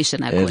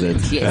segmentation, I call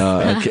it. Yes.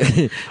 Oh,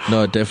 okay.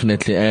 No,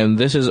 definitely. And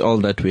this is all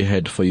that we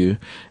had for you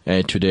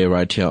today,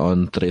 right here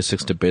on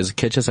 360 Biz.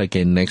 Catch us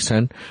again next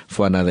time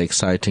for another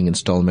exciting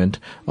installment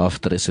of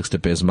 360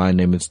 Biz. My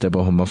name is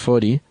Teboho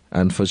Mafodi.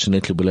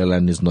 Unfortunately,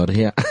 Bulelan is not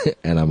here,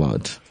 and I'm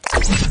out.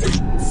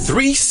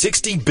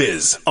 360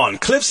 Biz on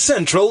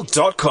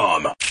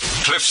CliffCentral.com.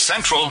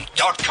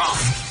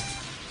 CliffCentral.com.